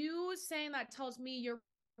you saying that tells me you're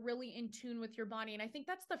really in tune with your body. And I think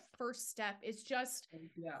that's the first step, is just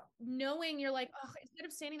knowing you're like, oh, instead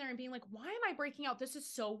of standing there and being like, why am I breaking out? This is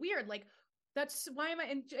so weird. Like, that's why am I,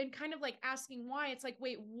 and kind of like asking why. It's like,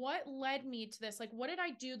 wait, what led me to this? Like, what did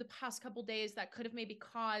I do the past couple days that could have maybe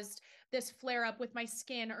caused this flare up with my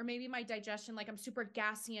skin, or maybe my digestion? Like, I'm super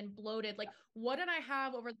gassy and bloated. Like, what did I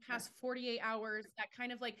have over the past 48 hours that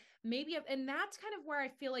kind of like maybe, and that's kind of where I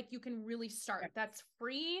feel like you can really start. That's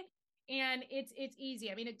free. And it's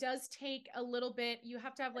easy. I mean, it does take a little bit. You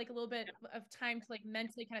have to have like a little bit of time to like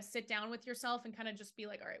mentally kind of sit down with yourself and kind of just be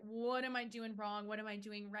like, all right, what am I doing wrong? What am I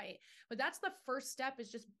doing right? But that's the first step,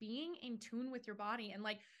 is just being in tune with your body, and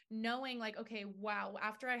like knowing like, okay, wow,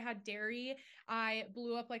 after I had dairy, I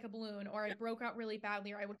blew up like a balloon, or I broke out really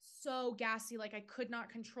badly, or I was so gassy, like I could not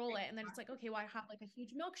control it. And then it's like, okay, well, I had like a huge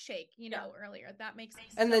milkshake, earlier. That makes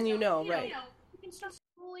sense. And so, then right. You can start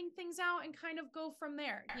rolling things out and kind of go from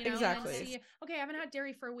there, Exactly. And see, okay, I haven't had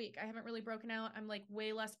dairy for a week. I haven't really broken out. I'm like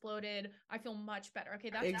way less bloated. I feel much better. Okay,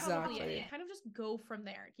 that's probably it. And kind of just go from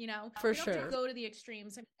there, For you don't sure. have to go to the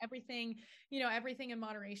extremes. I mean, everything in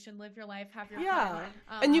moderation. Live your life, have your fun.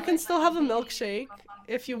 And you can still have a milkshake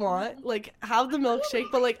if you want. Like, have the milkshake,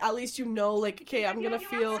 but like at least like, okay, I'm gonna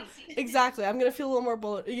feel exactly. I'm gonna feel a little more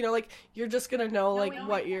bloated. Like you're just gonna know like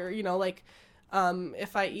what you're, like,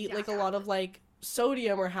 if I eat like a lot of like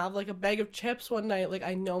sodium, or have like a bag of chips one night, like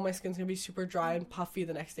I know my skin's gonna be super dry and puffy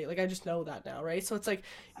the next day. Like I just know that now, right? So it's like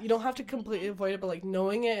you don't have to completely avoid it, but like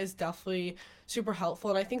knowing it is definitely super helpful.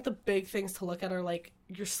 And I think the big things to look at are like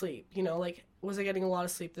your sleep, like was I getting a lot of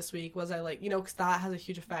sleep this week? Was I like, because that has a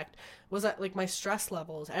huge effect. Was that like my stress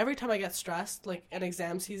levels? Every time I get stressed, like an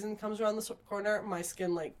exam season comes around the corner, my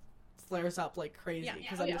skin like flares up like crazy,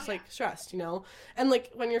 because I'm just like stressed, and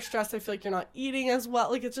like when you're stressed, I feel like you're not eating as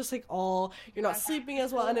well, like it's just like all, you're not sleeping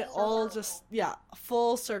as well, and it all just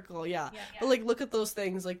full circle. But like look at those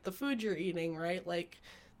things, like the food you're eating, right, like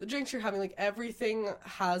the drinks you're having, like everything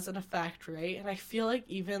has an effect, right? And I feel like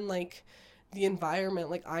even like the environment,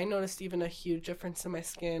 like I noticed even a huge difference in my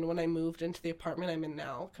skin when I moved into the apartment I'm in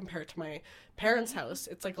now compared to my parents' house.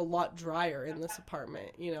 It's like a lot drier in this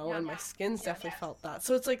apartment, and my skin's definitely felt that.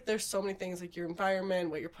 So it's like there's so many things, like your environment,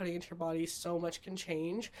 what you're putting into your body, so much can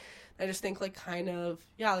change. I just think like kind of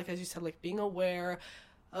like as you said, like being aware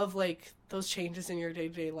of like those changes in your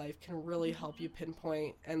day-to-day life can really help you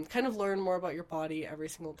pinpoint and kind of learn more about your body every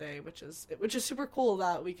single day, which is super cool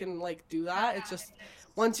that we can like do that. It's just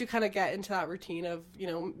once you kind of get into that routine of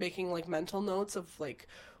making like mental notes of like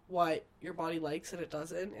what your body likes and it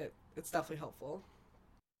doesn't, it's definitely helpful.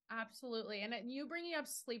 Absolutely. And you bringing up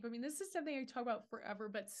sleep, I mean, this is something I talk about forever,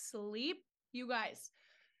 but sleep, you guys,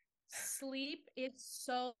 sleep is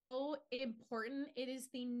so important. It is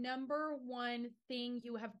the number one thing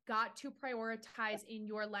you have got to prioritize in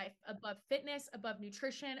your life, above fitness, above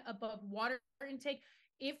nutrition, above water intake.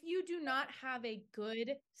 If you do not have a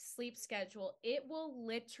good sleep schedule, it will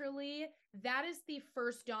literally, that is the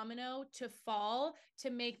first domino to fall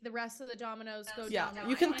to make the rest of the dominoes go down.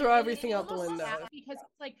 You can throw everything out the window. Because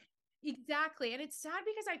it's like, exactly. And it's sad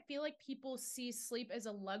because I feel like people see sleep as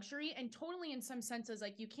a luxury, and totally in some senses,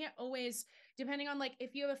 like you can't always, depending on like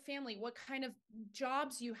if you have a family, what kind of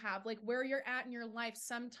jobs you have, like where you're at in your life,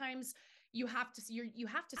 sometimes you have to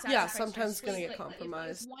sacrifice sometimes it's gonna get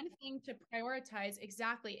compromised. One thing to prioritize,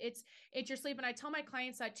 exactly, it's your sleep. And I tell my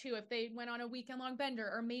clients that too, if they went on a weekend long bender,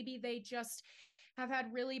 or maybe they just have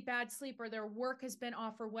had really bad sleep, or their work has been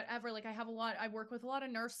off or whatever. Like I work with a lot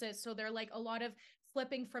of nurses, so they're like a lot of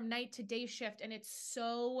flipping from night to day shift, and it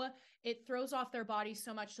throws off their body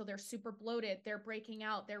so much, so they're super bloated, they're breaking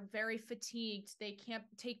out, they're very fatigued, they can't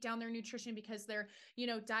take down their nutrition because their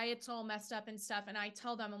diet's all messed up and stuff. And I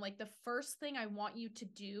tell them, I'm like, the first thing I want you to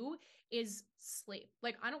do is sleep.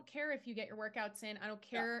 Like, I don't care if you get your workouts in, I don't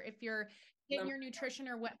care if you're getting your nutrition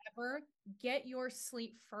or whatever, get your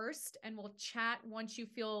sleep first, and we'll chat once you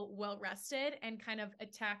feel well rested and kind of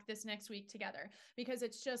attack this next week together, because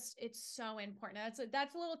it's so important.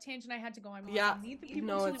 That's a little tangent I had to go on.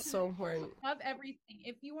 It's so important. Of everything,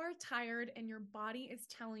 if you are tired and your body is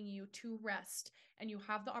telling you to rest and you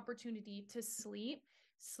have the opportunity to sleep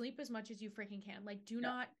as much as you freaking can. Like, do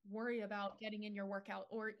not worry about getting in your workout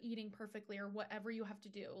or eating perfectly or whatever you have to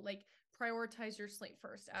do. Like, prioritize your sleep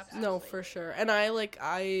first. Absolutely. No, for sure. And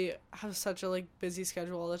I have such a like busy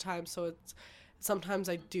schedule all the time, so sometimes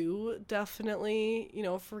I do definitely, you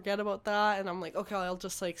know, forget about that, and I'm like, okay, I'll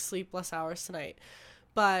just like sleep less hours tonight.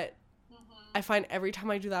 But I find every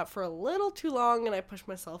time I do that for a little too long and I push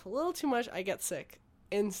myself a little too much, I get sick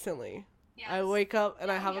instantly. Yes. I wake up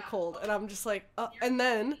and I have a cold, and I'm just like, and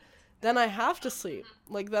then I have to sleep.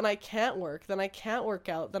 Like, then I can't work. Then I can't work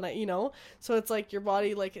out. Then you know? So it's like your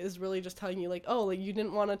body, like, is really just telling you, like, oh, like, you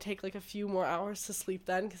didn't want to take, like, a few more hours to sleep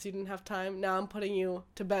then because you didn't have time. Now I'm putting you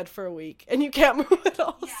to bed for a week. And you can't move at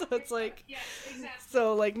all. Yeah, so it's like, yes, exactly.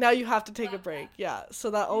 So, like, now you have to take a break. Yeah. So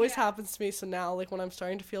that always happens to me. So now, like, when I'm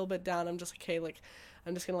starting to feel a bit down, I'm just like, okay, like,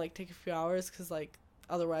 I'm just going to, like, take a few hours because, like,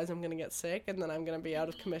 otherwise I'm going to get sick, and then I'm going to be out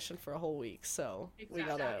of commission for a whole week. So we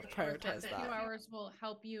got to prioritize that. A few hours will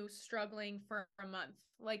help you struggling for a month.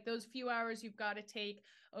 Like, those few hours you've got to take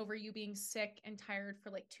over you being sick and tired for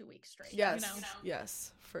like 2 weeks straight. Yes, you know?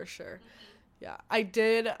 Yes, for sure. Yeah, I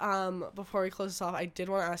did, before we close this off, I did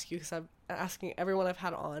want to ask you, because I'm asking everyone I've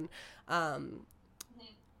had on,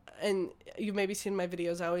 and you've maybe seen my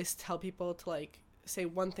videos, I always tell people to, like, say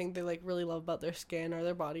one thing they like really love about their skin or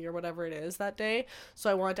their body or whatever it is that day.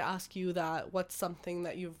 So I wanted to ask you that, what's something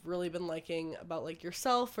that you've really been liking about like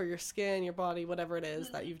yourself or your skin, your body, whatever it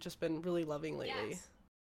is that you've just been really loving lately? Yes.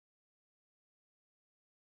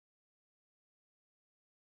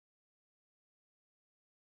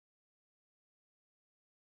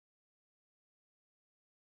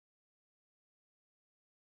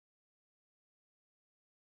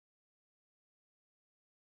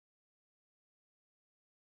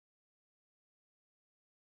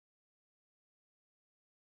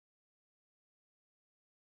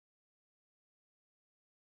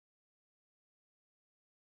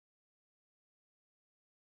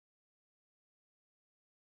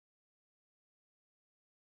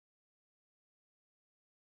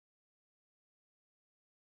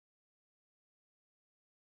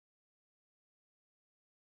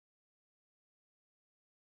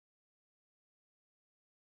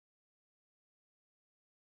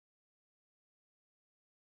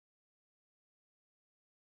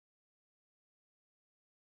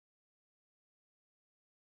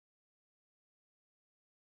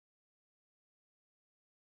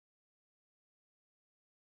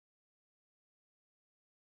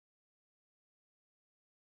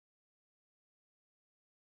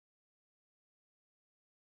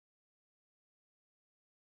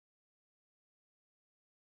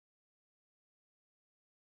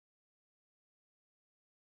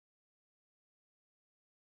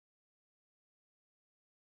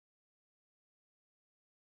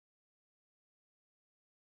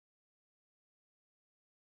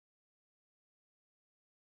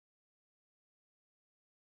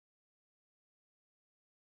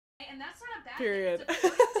 And that's not a bad Period. thing. It's a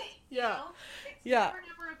good thing. Yeah. You know? It's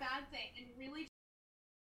never a bad thing. And really,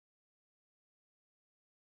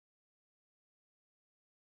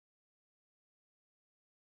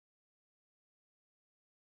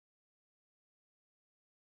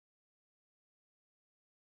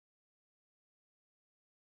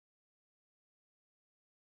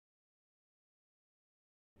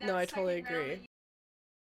 no, I totally agree.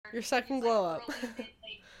 Your second glow up.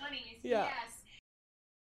 Yeah. Yes.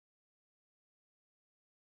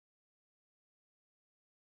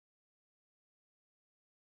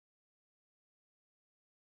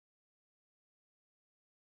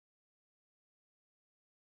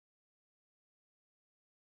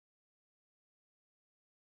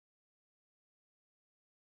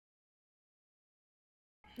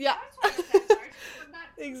 Yeah.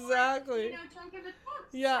 Exactly. You know, don't give it thought.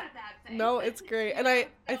 Yeah. No, it's great. And I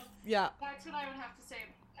yeah. That's what I would have to say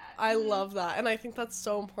about that. I love that. And I think that's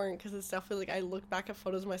so important because it's definitely like, I look back at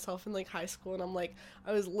photos of myself in like high school and I'm like,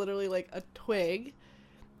 I was literally like a twig.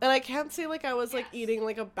 And I can't say like I was like eating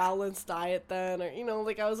like a balanced diet then, or, you know,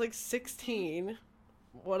 like I was like 16,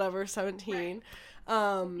 whatever, 17.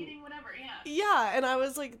 Eating whatever, yeah. Yeah, and I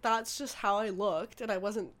was like, that's just how I looked, and I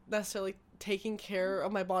wasn't necessarily taking care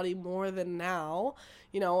of my body more than now.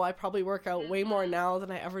 You know, I probably work out way more now than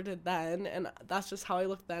I ever did then, and that's just how I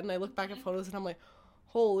looked then. And I look back at photos and I'm like,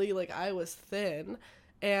 holy, like I was thin.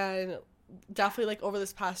 And definitely like over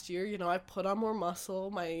this past year, you know, I put on more muscle.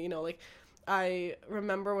 My, you know, like I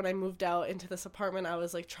remember when I moved out into this apartment, I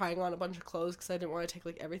was like trying on a bunch of clothes because I didn't want to take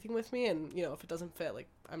like everything with me, and you know, if it doesn't fit, like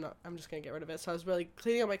I'm just gonna get rid of it. So I was really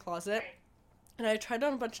cleaning out my closet. And I tried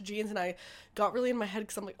on a bunch of jeans and I got really in my head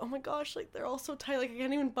because I'm like, oh my gosh, like they're all so tight, like I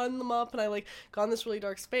can't even button them up, and I like got in this really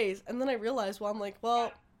dark space. And then I realized, well, I'm like,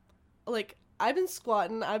 well, like I've been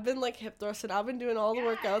squatting, I've been like hip thrusting, I've been doing all the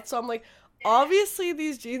workouts, so I'm like, obviously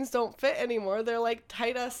these jeans don't fit anymore. They're like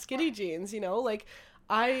tight ass skinny jeans, you know, like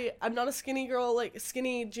I'm not a skinny girl, like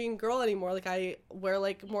skinny jean girl anymore. Like I wear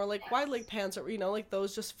like more like wide leg pants, or like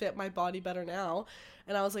those just fit my body better now.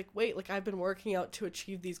 And I was like, wait, like I've been working out to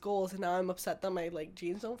achieve these goals, and now I'm upset that my like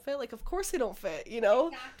jeans don't fit. Like of course they don't fit,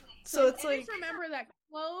 Exactly. So it's like, remember that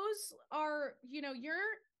clothes are, you're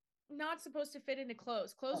not supposed to fit into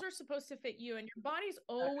clothes. Clothes are supposed to fit you, and your body's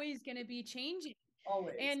always going to be changing.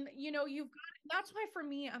 Always. And that's why for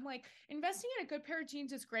me, I'm like, investing in a good pair of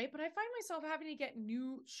jeans is great, but I find myself having to get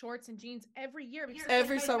new shorts and jeans every year because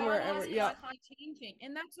every summer, changing,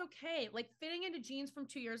 and that's okay. Like fitting into jeans from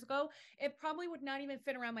 2 years ago, it probably would not even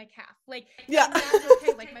fit around my calf. Like that's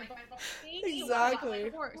okay. Like my body exactly.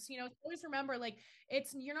 Of course, always remember, like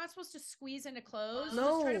you're not supposed to squeeze into clothes. No.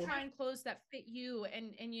 Just try to find clothes that fit you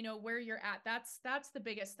and where you're at. That's the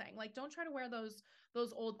biggest thing. Like don't try to wear those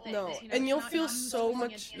old things. No, and you'll feel so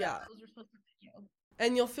much,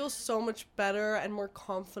 and you'll feel so much better and more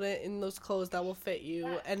confident in those clothes that will fit you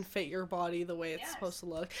and fit your body the way it's supposed to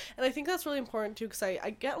look. And I think that's really important too, because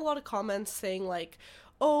I get a lot of comments saying like,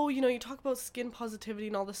 oh, you talk about skin positivity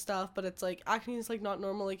and all this stuff, but it's like acne is like not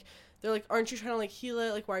normal. Like they're like, aren't you trying to like heal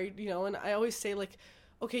it? Like why are you, and I always say like,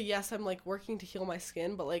 okay, yes, I'm like working to heal my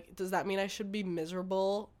skin, but like does that mean I should be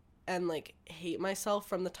miserable and like hate myself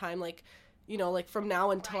from the time like like from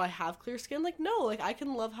now until I have clear skin? Like no, like I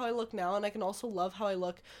can love how I look now, and I can also love how I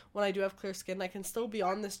look when I do have clear skin. I can still be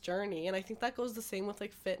on this journey, and I think that goes the same with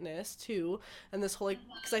like fitness too, and this whole like,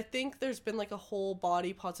 because I think there's been like a whole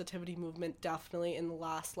body positivity movement definitely in the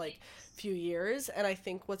last like few years, and I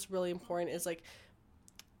think what's really important is like,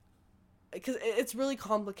 because it's really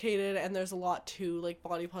complicated and there's a lot to like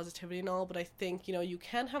body positivity and all, but I think you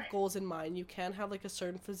can have goals in mind. You can have like a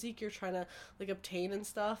certain physique you're trying to like obtain and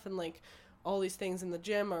stuff, and like all these things in the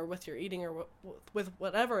gym or with your eating or with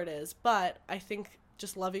whatever it is, but I think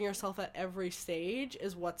just loving yourself at every stage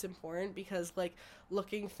is what's important, because like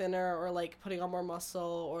looking thinner or like putting on more muscle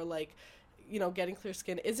or like getting clear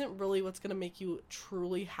skin isn't really what's going to make you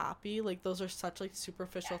truly happy. Like those are such like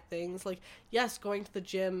superficial things. Like yes, going to the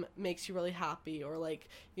gym makes you really happy, or like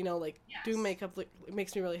doing makeup like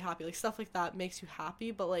makes me really happy, like stuff like that makes you happy,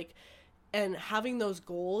 but like, and having those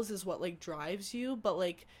goals is what like drives you, but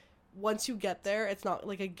like once you get there, it's not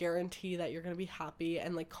like a guarantee that you're gonna be happy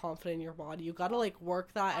and like confident in your body. You gotta like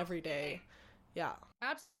work that every day. Yeah,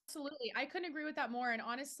 absolutely. I couldn't agree with that more. And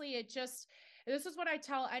honestly, this is what I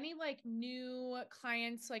tell any like new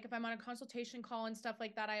clients. Like if I'm on a consultation call and stuff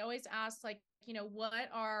like that, I always ask like, where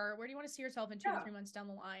do you want to see yourself in 2 to 3 months down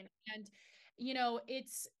the line? And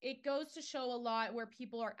it goes to show a lot where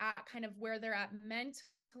people are at, kind of where they're at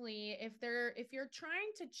mentally. If you're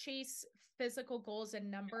trying to chase physical goals and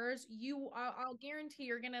numbers, I'll guarantee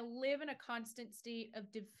you're going to live in a constant state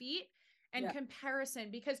of defeat and comparison,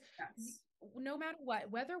 because no matter what,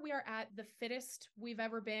 whether we are at the fittest we've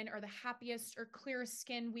ever been or the happiest or clearest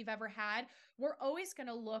skin we've ever had, we're always going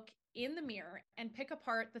to look in the mirror and pick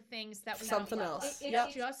apart the things that we something don't else.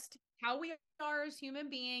 It's just how we are as human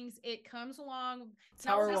beings. It comes along. It's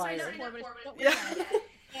how we're wired.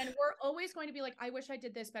 And we're always going to be like, I wish I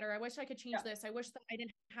did this better. I wish I could change this. I wish that I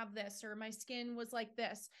didn't have this, or my skin was like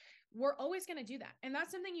this. We're always going to do that. And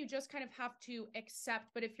that's something you just kind of have to accept.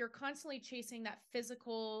 But if you're constantly chasing that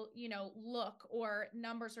physical, look or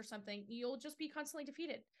numbers or something, you'll just be constantly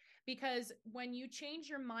defeated. Because when you change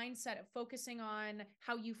your mindset of focusing on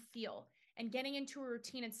how you feel and getting into a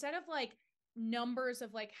routine, instead of like numbers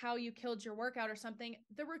of like how you killed your workout or something,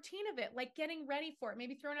 the routine of it, like getting ready for it,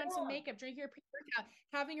 maybe throwing on some makeup, drinking your pre-workout,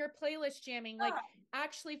 having your playlist jamming, like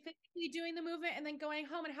actually physically doing the movement, and then going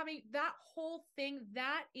home and having that whole thing,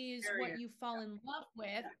 that is what you fall in love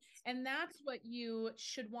with. And that's what you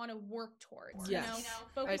should want to work towards.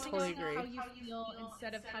 Focusing on how you feel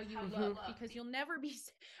instead of how you look, because you'll never be,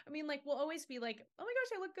 like we'll always be like, oh my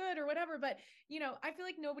gosh, I look good or whatever, but I feel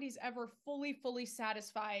like nobody's ever fully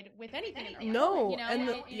satisfied with anything in their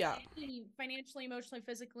life, financially, emotionally,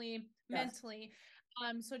 physically, mentally.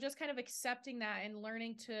 So just kind of accepting that and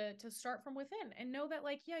learning to start from within, and know that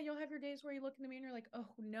like, you'll have your days where you look in the mirror and you're like, oh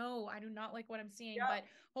no, I do not like what I'm seeing. But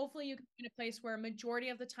hopefully you can be in a place where majority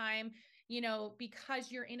of the time, because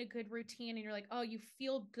you're in a good routine and you're like, oh, you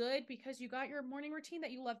feel good because you got your morning routine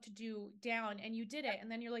that you love to do down and you did it. And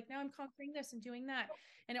then you're like, now I'm conquering this and doing that.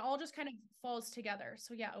 And it all just kind of falls together.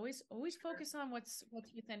 So always focus on what's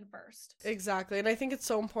within first. Exactly. And I think it's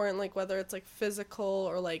so important, like whether it's like physical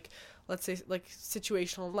or like, let's say like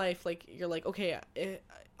situational in life, like you're like, okay,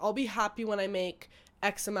 I'll be happy when I make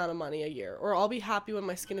X amount of money a year, or I'll be happy when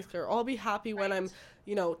my skin is clear, or I'll be happy when I'm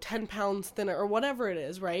 10 pounds thinner, or whatever it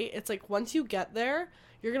is, right? It's like once you get there,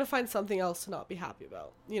 you're going to find something else to not be happy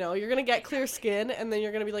about. You know, you're going to get clear skin, and then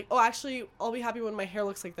you're going to be like, oh, actually, I'll be happy when my hair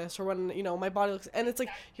looks like this, or when, you know, my body looks, and it's like,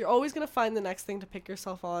 you're always going to find the next thing to pick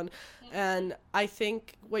yourself on. And I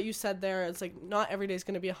think what you said there is like, not every day is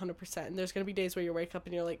going to be 100%. And there's going to be days where you wake up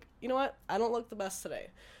and you're like, you know what, I don't look the best today.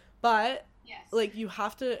 But like, you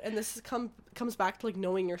have to, and this comes back to like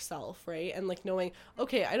knowing yourself, right? And like knowing,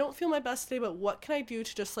 okay, I don't feel my best today, but what can I do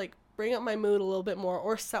to just like bring up my mood a little bit more,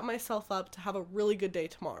 or set myself up to have a really good day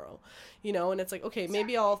tomorrow, you know? And it's like, okay,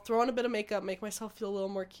 maybe I'll throw on a bit of makeup, make myself feel a little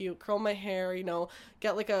more cute, curl my hair, you know,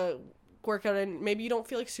 get like a workout. And maybe you don't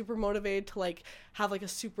feel like super motivated to like have like a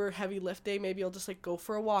super heavy lift day. Maybe you'll just like go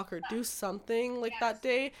for a walk or do something like that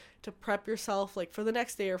day to prep yourself like for the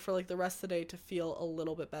next day or for like the rest of the day to feel a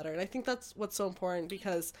little bit better. And I think that's what's so important,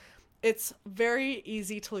 because it's very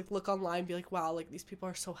easy to like look online and be like, wow, like these people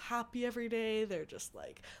are so happy every day, they're just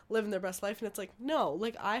like living their best life. And it's like, no,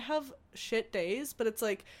 like I have shit days, but it's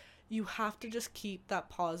like, you have to just keep that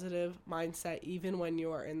positive mindset even when you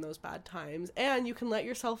are in those bad times. And you can let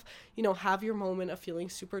yourself, you know, have your moment of feeling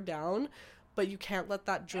super down, but you can't let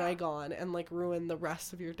that drag on and like ruin the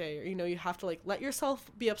rest of your day. Or, you know, you have to like let yourself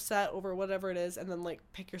be upset over whatever it is, and then like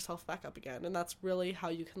pick yourself back up again. And that's really how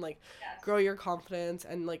you can like grow your confidence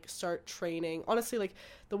and like start training. Honestly, like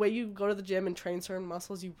the way you go to the gym and train certain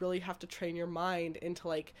muscles, you really have to train your mind into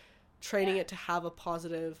like training it to have a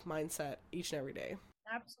positive mindset each and every day.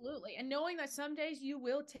 Absolutely. And knowing that some days you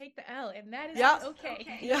will take the L, and that is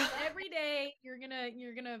okay. Yeah. Every day you're gonna,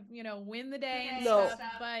 you know, win the day and No. stuff.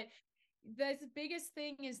 But the biggest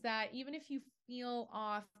thing is that even if you feel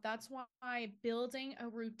off, that's why building a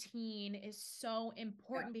routine is so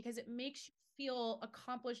important, because it makes you feel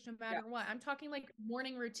accomplished no matter what. I'm talking like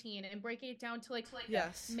morning routine and breaking it down to like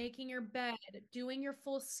Yes. making your bed, doing your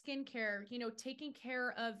full skincare, you know, taking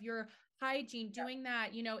care of your hygiene, doing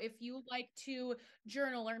that. You know, if you like to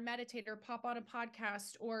journal or meditate or pop on a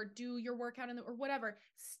podcast or do your workout or whatever,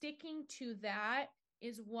 sticking to that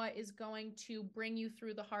is what is going to bring you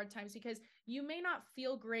through the hard times, because you may not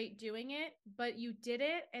feel great doing it, but you did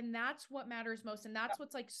it. And that's what matters most. And that's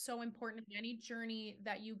what's like so important in any journey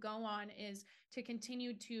that you go on, is to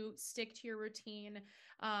continue to stick to your routine,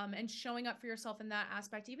 and showing up for yourself in that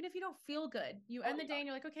aspect. Even if you don't feel good, you end the day and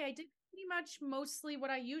you're like, okay, I did pretty much mostly what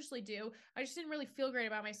I usually do. I just didn't really feel great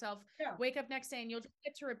about myself. Wake up next day and you'll just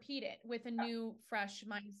get to repeat it with a new, fresh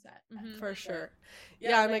mindset. For sure.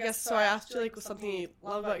 Yeah, and I guess so I asked you like what's something you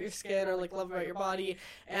love about your skin or like love about your body,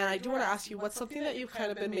 and I do want to ask you, what's something that you've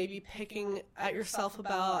kind of been maybe picking at yourself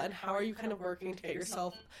about, and how are you kind of working to get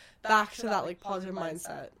yourself back to that like positive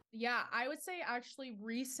mindset? Yeah, I would say actually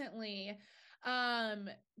recently,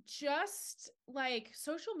 just like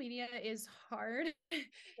social media is hard.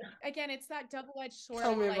 Again, it's that double-edged sword.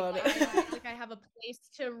 Tell me like, about it. I have a place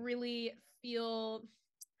to really feel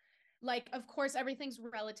like, of course, everything's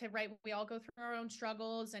relative, right? We all go through our own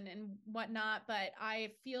struggles and whatnot, but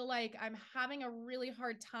I feel like I'm having a really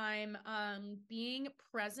hard time being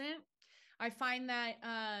present. I find that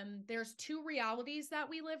there's two realities that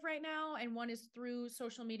we live right now, and one is through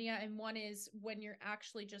social media, and one is when you're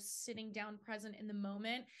actually just sitting down present in the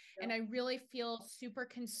moment. And I really feel super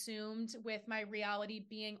consumed with my reality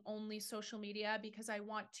being only social media, because I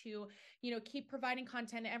want to, you know, keep providing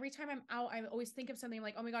content. Every time I'm out, I always think of something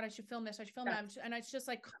like, oh my God, I should film this. I should film that. And it's just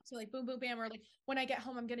like constantly like boom, boom, bam. Or like when I get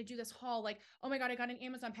home, I'm going to do this haul. Like, oh my God, I got an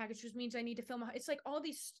Amazon package, which means I need to film. It's like all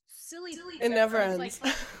these silly It never ends. like,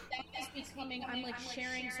 that is becoming, I'm like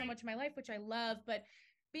sharing so much of my life, which I love, but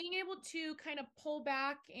being able to kind of pull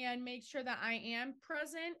back and make sure that I am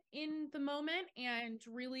present in the moment and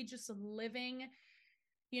really just living,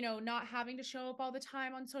 you know, not having to show up all the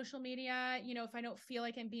time on social media, you know, if I don't feel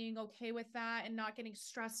like I'm being okay with that and not getting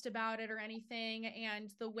stressed about it or anything.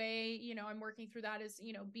 And the way, you know, I'm working through that is,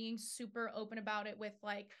 you know, being super open about it with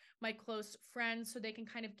like my close friends, so they can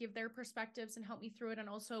kind of give their perspectives and help me through it. And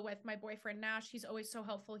also with my boyfriend, Nash, he's always so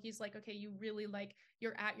helpful. He's like, okay, you really like,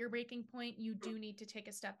 you're at your breaking point. You do need to take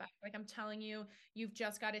a step back. Like, I'm telling you, you've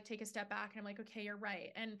just got to take a step back. And I'm like, okay, you're right.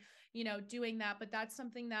 And, you know, doing that, but that's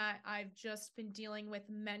something that I've just been dealing with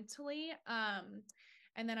mentally.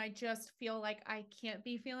 And then I just feel like I can't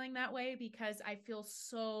be feeling that way, because I feel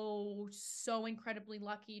so incredibly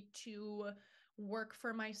lucky to work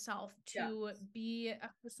for myself, to be a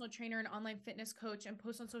personal trainer and online fitness coach and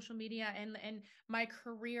post on social media. And my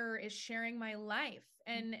career is sharing my life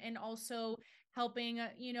and also helping,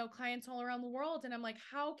 you know, clients all around the world. And I'm like,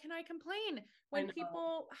 how can I complain when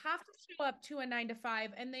people have to show up to a 9 to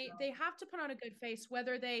 5 and they have to put on a good face,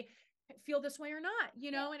 whether they feel this way or not,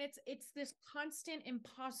 you know, and it's this constant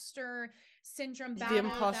imposter syndrome The battle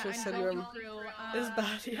imposter that I'm syndrome going through. is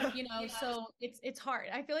bad, yeah. You know, so it's hard.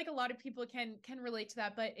 I feel like a lot of people can relate to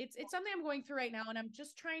that, but it's something I'm going through right now, and I'm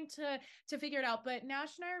just trying to figure it out. But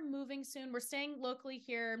Nash and I are moving soon. We're staying locally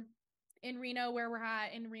here in Reno, where we're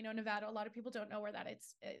at in Reno, Nevada. A lot of people don't know where that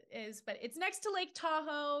is, but it's next to Lake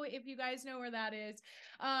Tahoe, if you guys know where that is.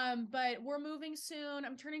 But we're moving soon.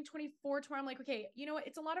 I'm turning 24 tomorrow. I'm like, okay, you know what?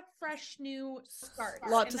 It's a lot of fresh new starts. A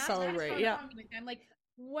lot to celebrate. Yeah. I'm like,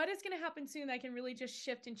 what is going to happen soon that I can really just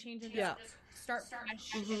shift and change and Yeah. start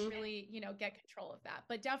fresh and really, you know, get control of that.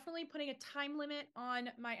 But definitely putting a time limit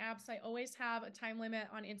on my apps. I always have a time limit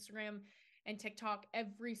on Instagram and TikTok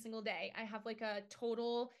every single day. I have like a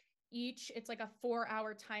total each, it's like a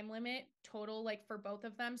 4-hour time limit total, like for both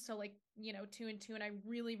of them. So like, you know, 2 and 2. And I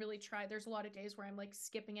really, really try. There's a lot of days where I'm like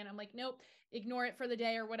skipping it. I'm like, nope, ignore it for the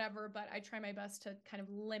day or whatever. But I try my best to kind of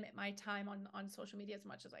limit my time on social media as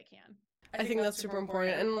much as I can. I think that's super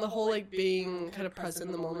important. And the whole like being kind of present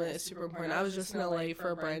in the moment is super important. I was just in LA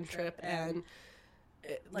for a brand trip, and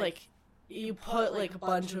like you put like a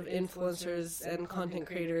bunch of influencers and content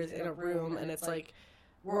creators in a room, and it's like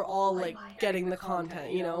we're all like getting the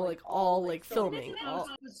content, you know, like all like filming. All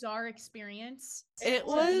a bizarre experience. It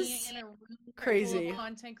was in a room crazy. Full of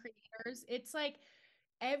content creators. It's like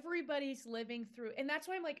everybody's living through, and that's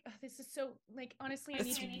why I'm like, oh, this is so like honestly, I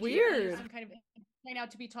need weird. Some kind of right now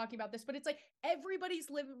to be talking about this, but it's like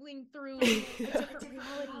everybody's living through a different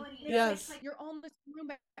reality. Yes, like you're all in this room,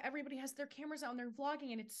 but everybody has their cameras out and they're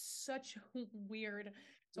vlogging, and it's such weird.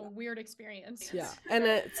 It's a weird experience. Yeah, and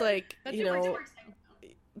it's like you know.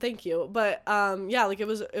 Thank you. But yeah, like it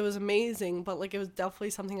was amazing, but like it was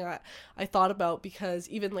definitely something that I thought about, because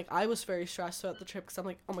even like I was very stressed throughout the trip, because I'm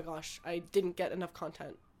like, oh my gosh, I didn't get enough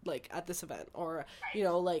content like at this event, or you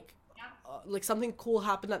know, like something cool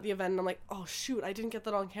happened at the event and I'm like, oh shoot, I didn't get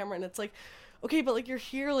that on camera. And it's like, okay, but like you're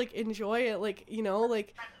here, like enjoy it, like, you know,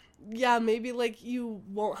 like yeah, maybe like you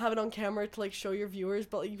won't have it on camera to like show your viewers,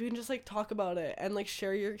 but like, you can just like talk about it and like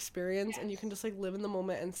share your experience, and you can just like live in the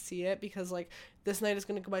moment and see it, because like this night is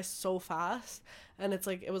gonna go by so fast, and it's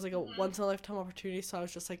like it was like a once in a lifetime opportunity. So I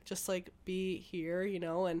was just like be here, you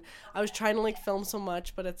know. And I was trying to like film so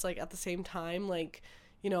much, but it's like at the same time, like,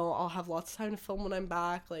 you know, I'll have lots of time to film when I'm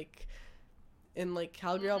back, like in like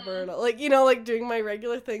Calgary, Alberta, like, you know, like doing my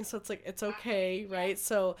regular thing. So it's like it's okay, right?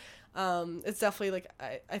 So it's definitely like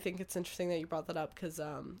I think it's interesting that you brought that up, because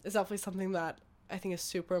it's definitely something that I think is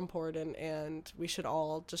super important, and we should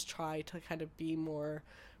all just try to kind of be more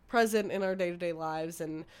present in our day-to-day lives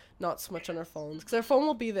and not so much on our phones, because our phone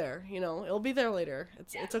will be there, you know, it'll be there later.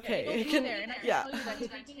 It's okay. It'll be there. And I can tell you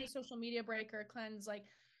that taking a social media break or a cleanse, like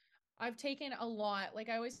I've taken a lot. Like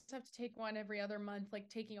I always have to take one every other month, like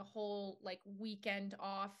taking a whole like weekend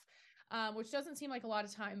off, which doesn't seem like a lot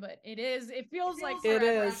of time, but it is. It feels like forever.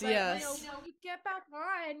 It is, but, yes. You know, you get back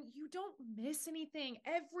on, you don't miss anything.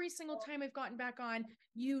 Every single time I've gotten back on,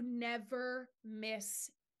 you never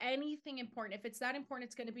miss anything important. If it's that important,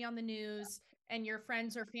 it's going to be on the news, and your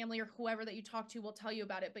friends or family or whoever that you talk to will tell you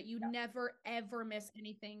about it, but you never ever miss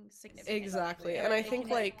anything significant. Exactly. And I think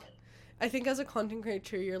like I think as a content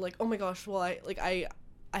creator, you're like, oh my gosh, well, I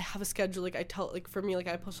have a schedule. Like I tell, like for me, like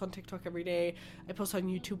I post on TikTok every day. I post on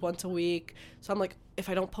YouTube once a week. So I'm like, if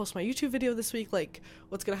I don't post my YouTube video this week, like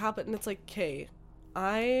what's going to happen? And it's like, okay,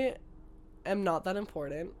 I am not that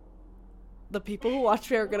important. The people who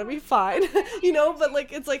watch me are going to be fine, you know, but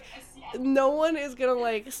like, it's like, no one is going to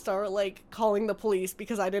like start like calling the police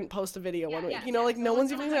because I didn't post a video one week, you know, like no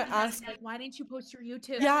one's even going to ask, like, why didn't you post your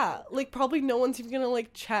YouTube? Yeah, like probably no one's even going to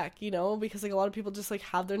like check, you know, because like a lot of people just like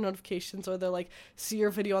have their notifications, or they're like see your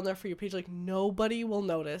video on their For You page, like nobody will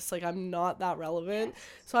notice, like I'm not that relevant.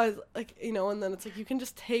 So I was like, you know, and then it's like you can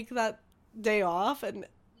just take that day off and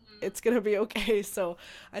it's going to be okay. So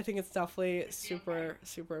I think it's definitely super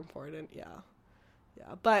important. Yeah,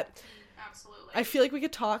 but absolutely, I feel like we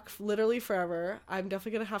could talk literally forever. I'm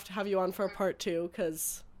definitely gonna have to have you on for a part 2,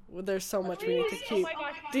 because there's so much we need to keep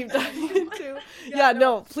deep diving into. Yeah,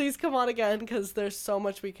 no, please come on again, because there's so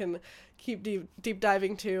much we can keep deep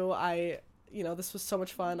diving to. You know, this was so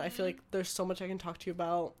much fun. I feel like there's so much I can talk to you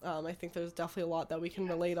about. I think there's definitely a lot that we can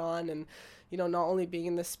relate on, and you know, not only being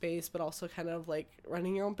in this space, but also kind of like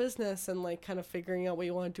running your own business and like kind of figuring out what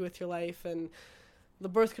you want to do with your life, and the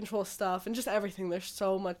birth control stuff, and just everything. There's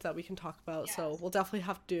so much that we can talk about. Yes. So we'll definitely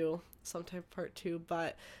have to do sometime part 2.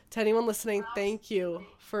 But to anyone listening, thank you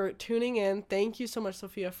for tuning in. Thank you so much,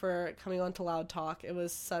 Sophia, for coming on to Loud Talk. It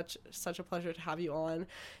was such a pleasure to have you on,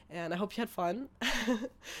 and I hope you had fun. Oh,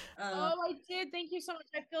 I did. Thank you so much.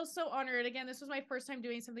 I feel so honored. Again, this was my first time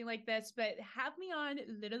doing something like this, but have me on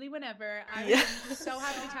literally whenever. I was so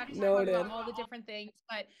happy to talk about all the different things.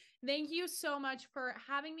 But thank you so much for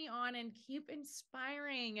having me on, and keep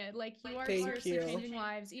inspiring. Like, you are seriously changing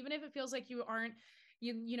lives, even if it feels like you aren't.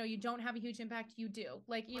 You know, you don't have a huge impact. You do.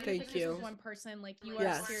 Like, even if it's just with one person, like, you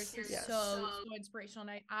are seriously so inspirational.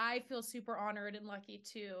 And I feel super honored and lucky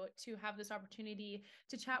to have this opportunity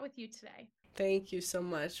to chat with you today. Thank you so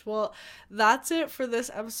much. Well, that's it for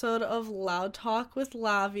this episode of Loud Talk with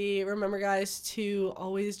Lavi. Remember, guys, to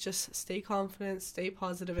always just stay confident, stay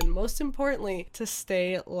positive, and most importantly, to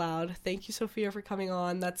stay loud. Thank you, Sophia, for coming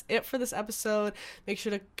on. That's it for this episode. Make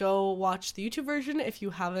sure to go watch the YouTube version if you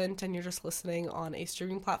haven't and you're just listening on a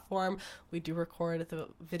streaming platform. We do record the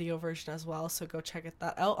video version as well, so go check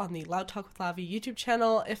that out on the Loud Talk with Lavi YouTube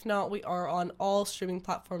channel. If not, we are on all streaming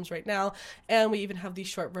platforms right now, and we even have these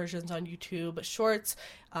short versions on YouTube, Shorts,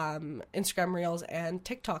 Instagram Reels, and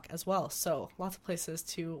TikTok as well. So lots of places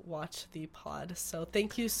to watch the pod. So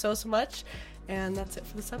thank you so much. And that's it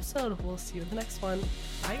for this episode. We'll see you in the next one.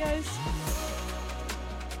 Bye, guys.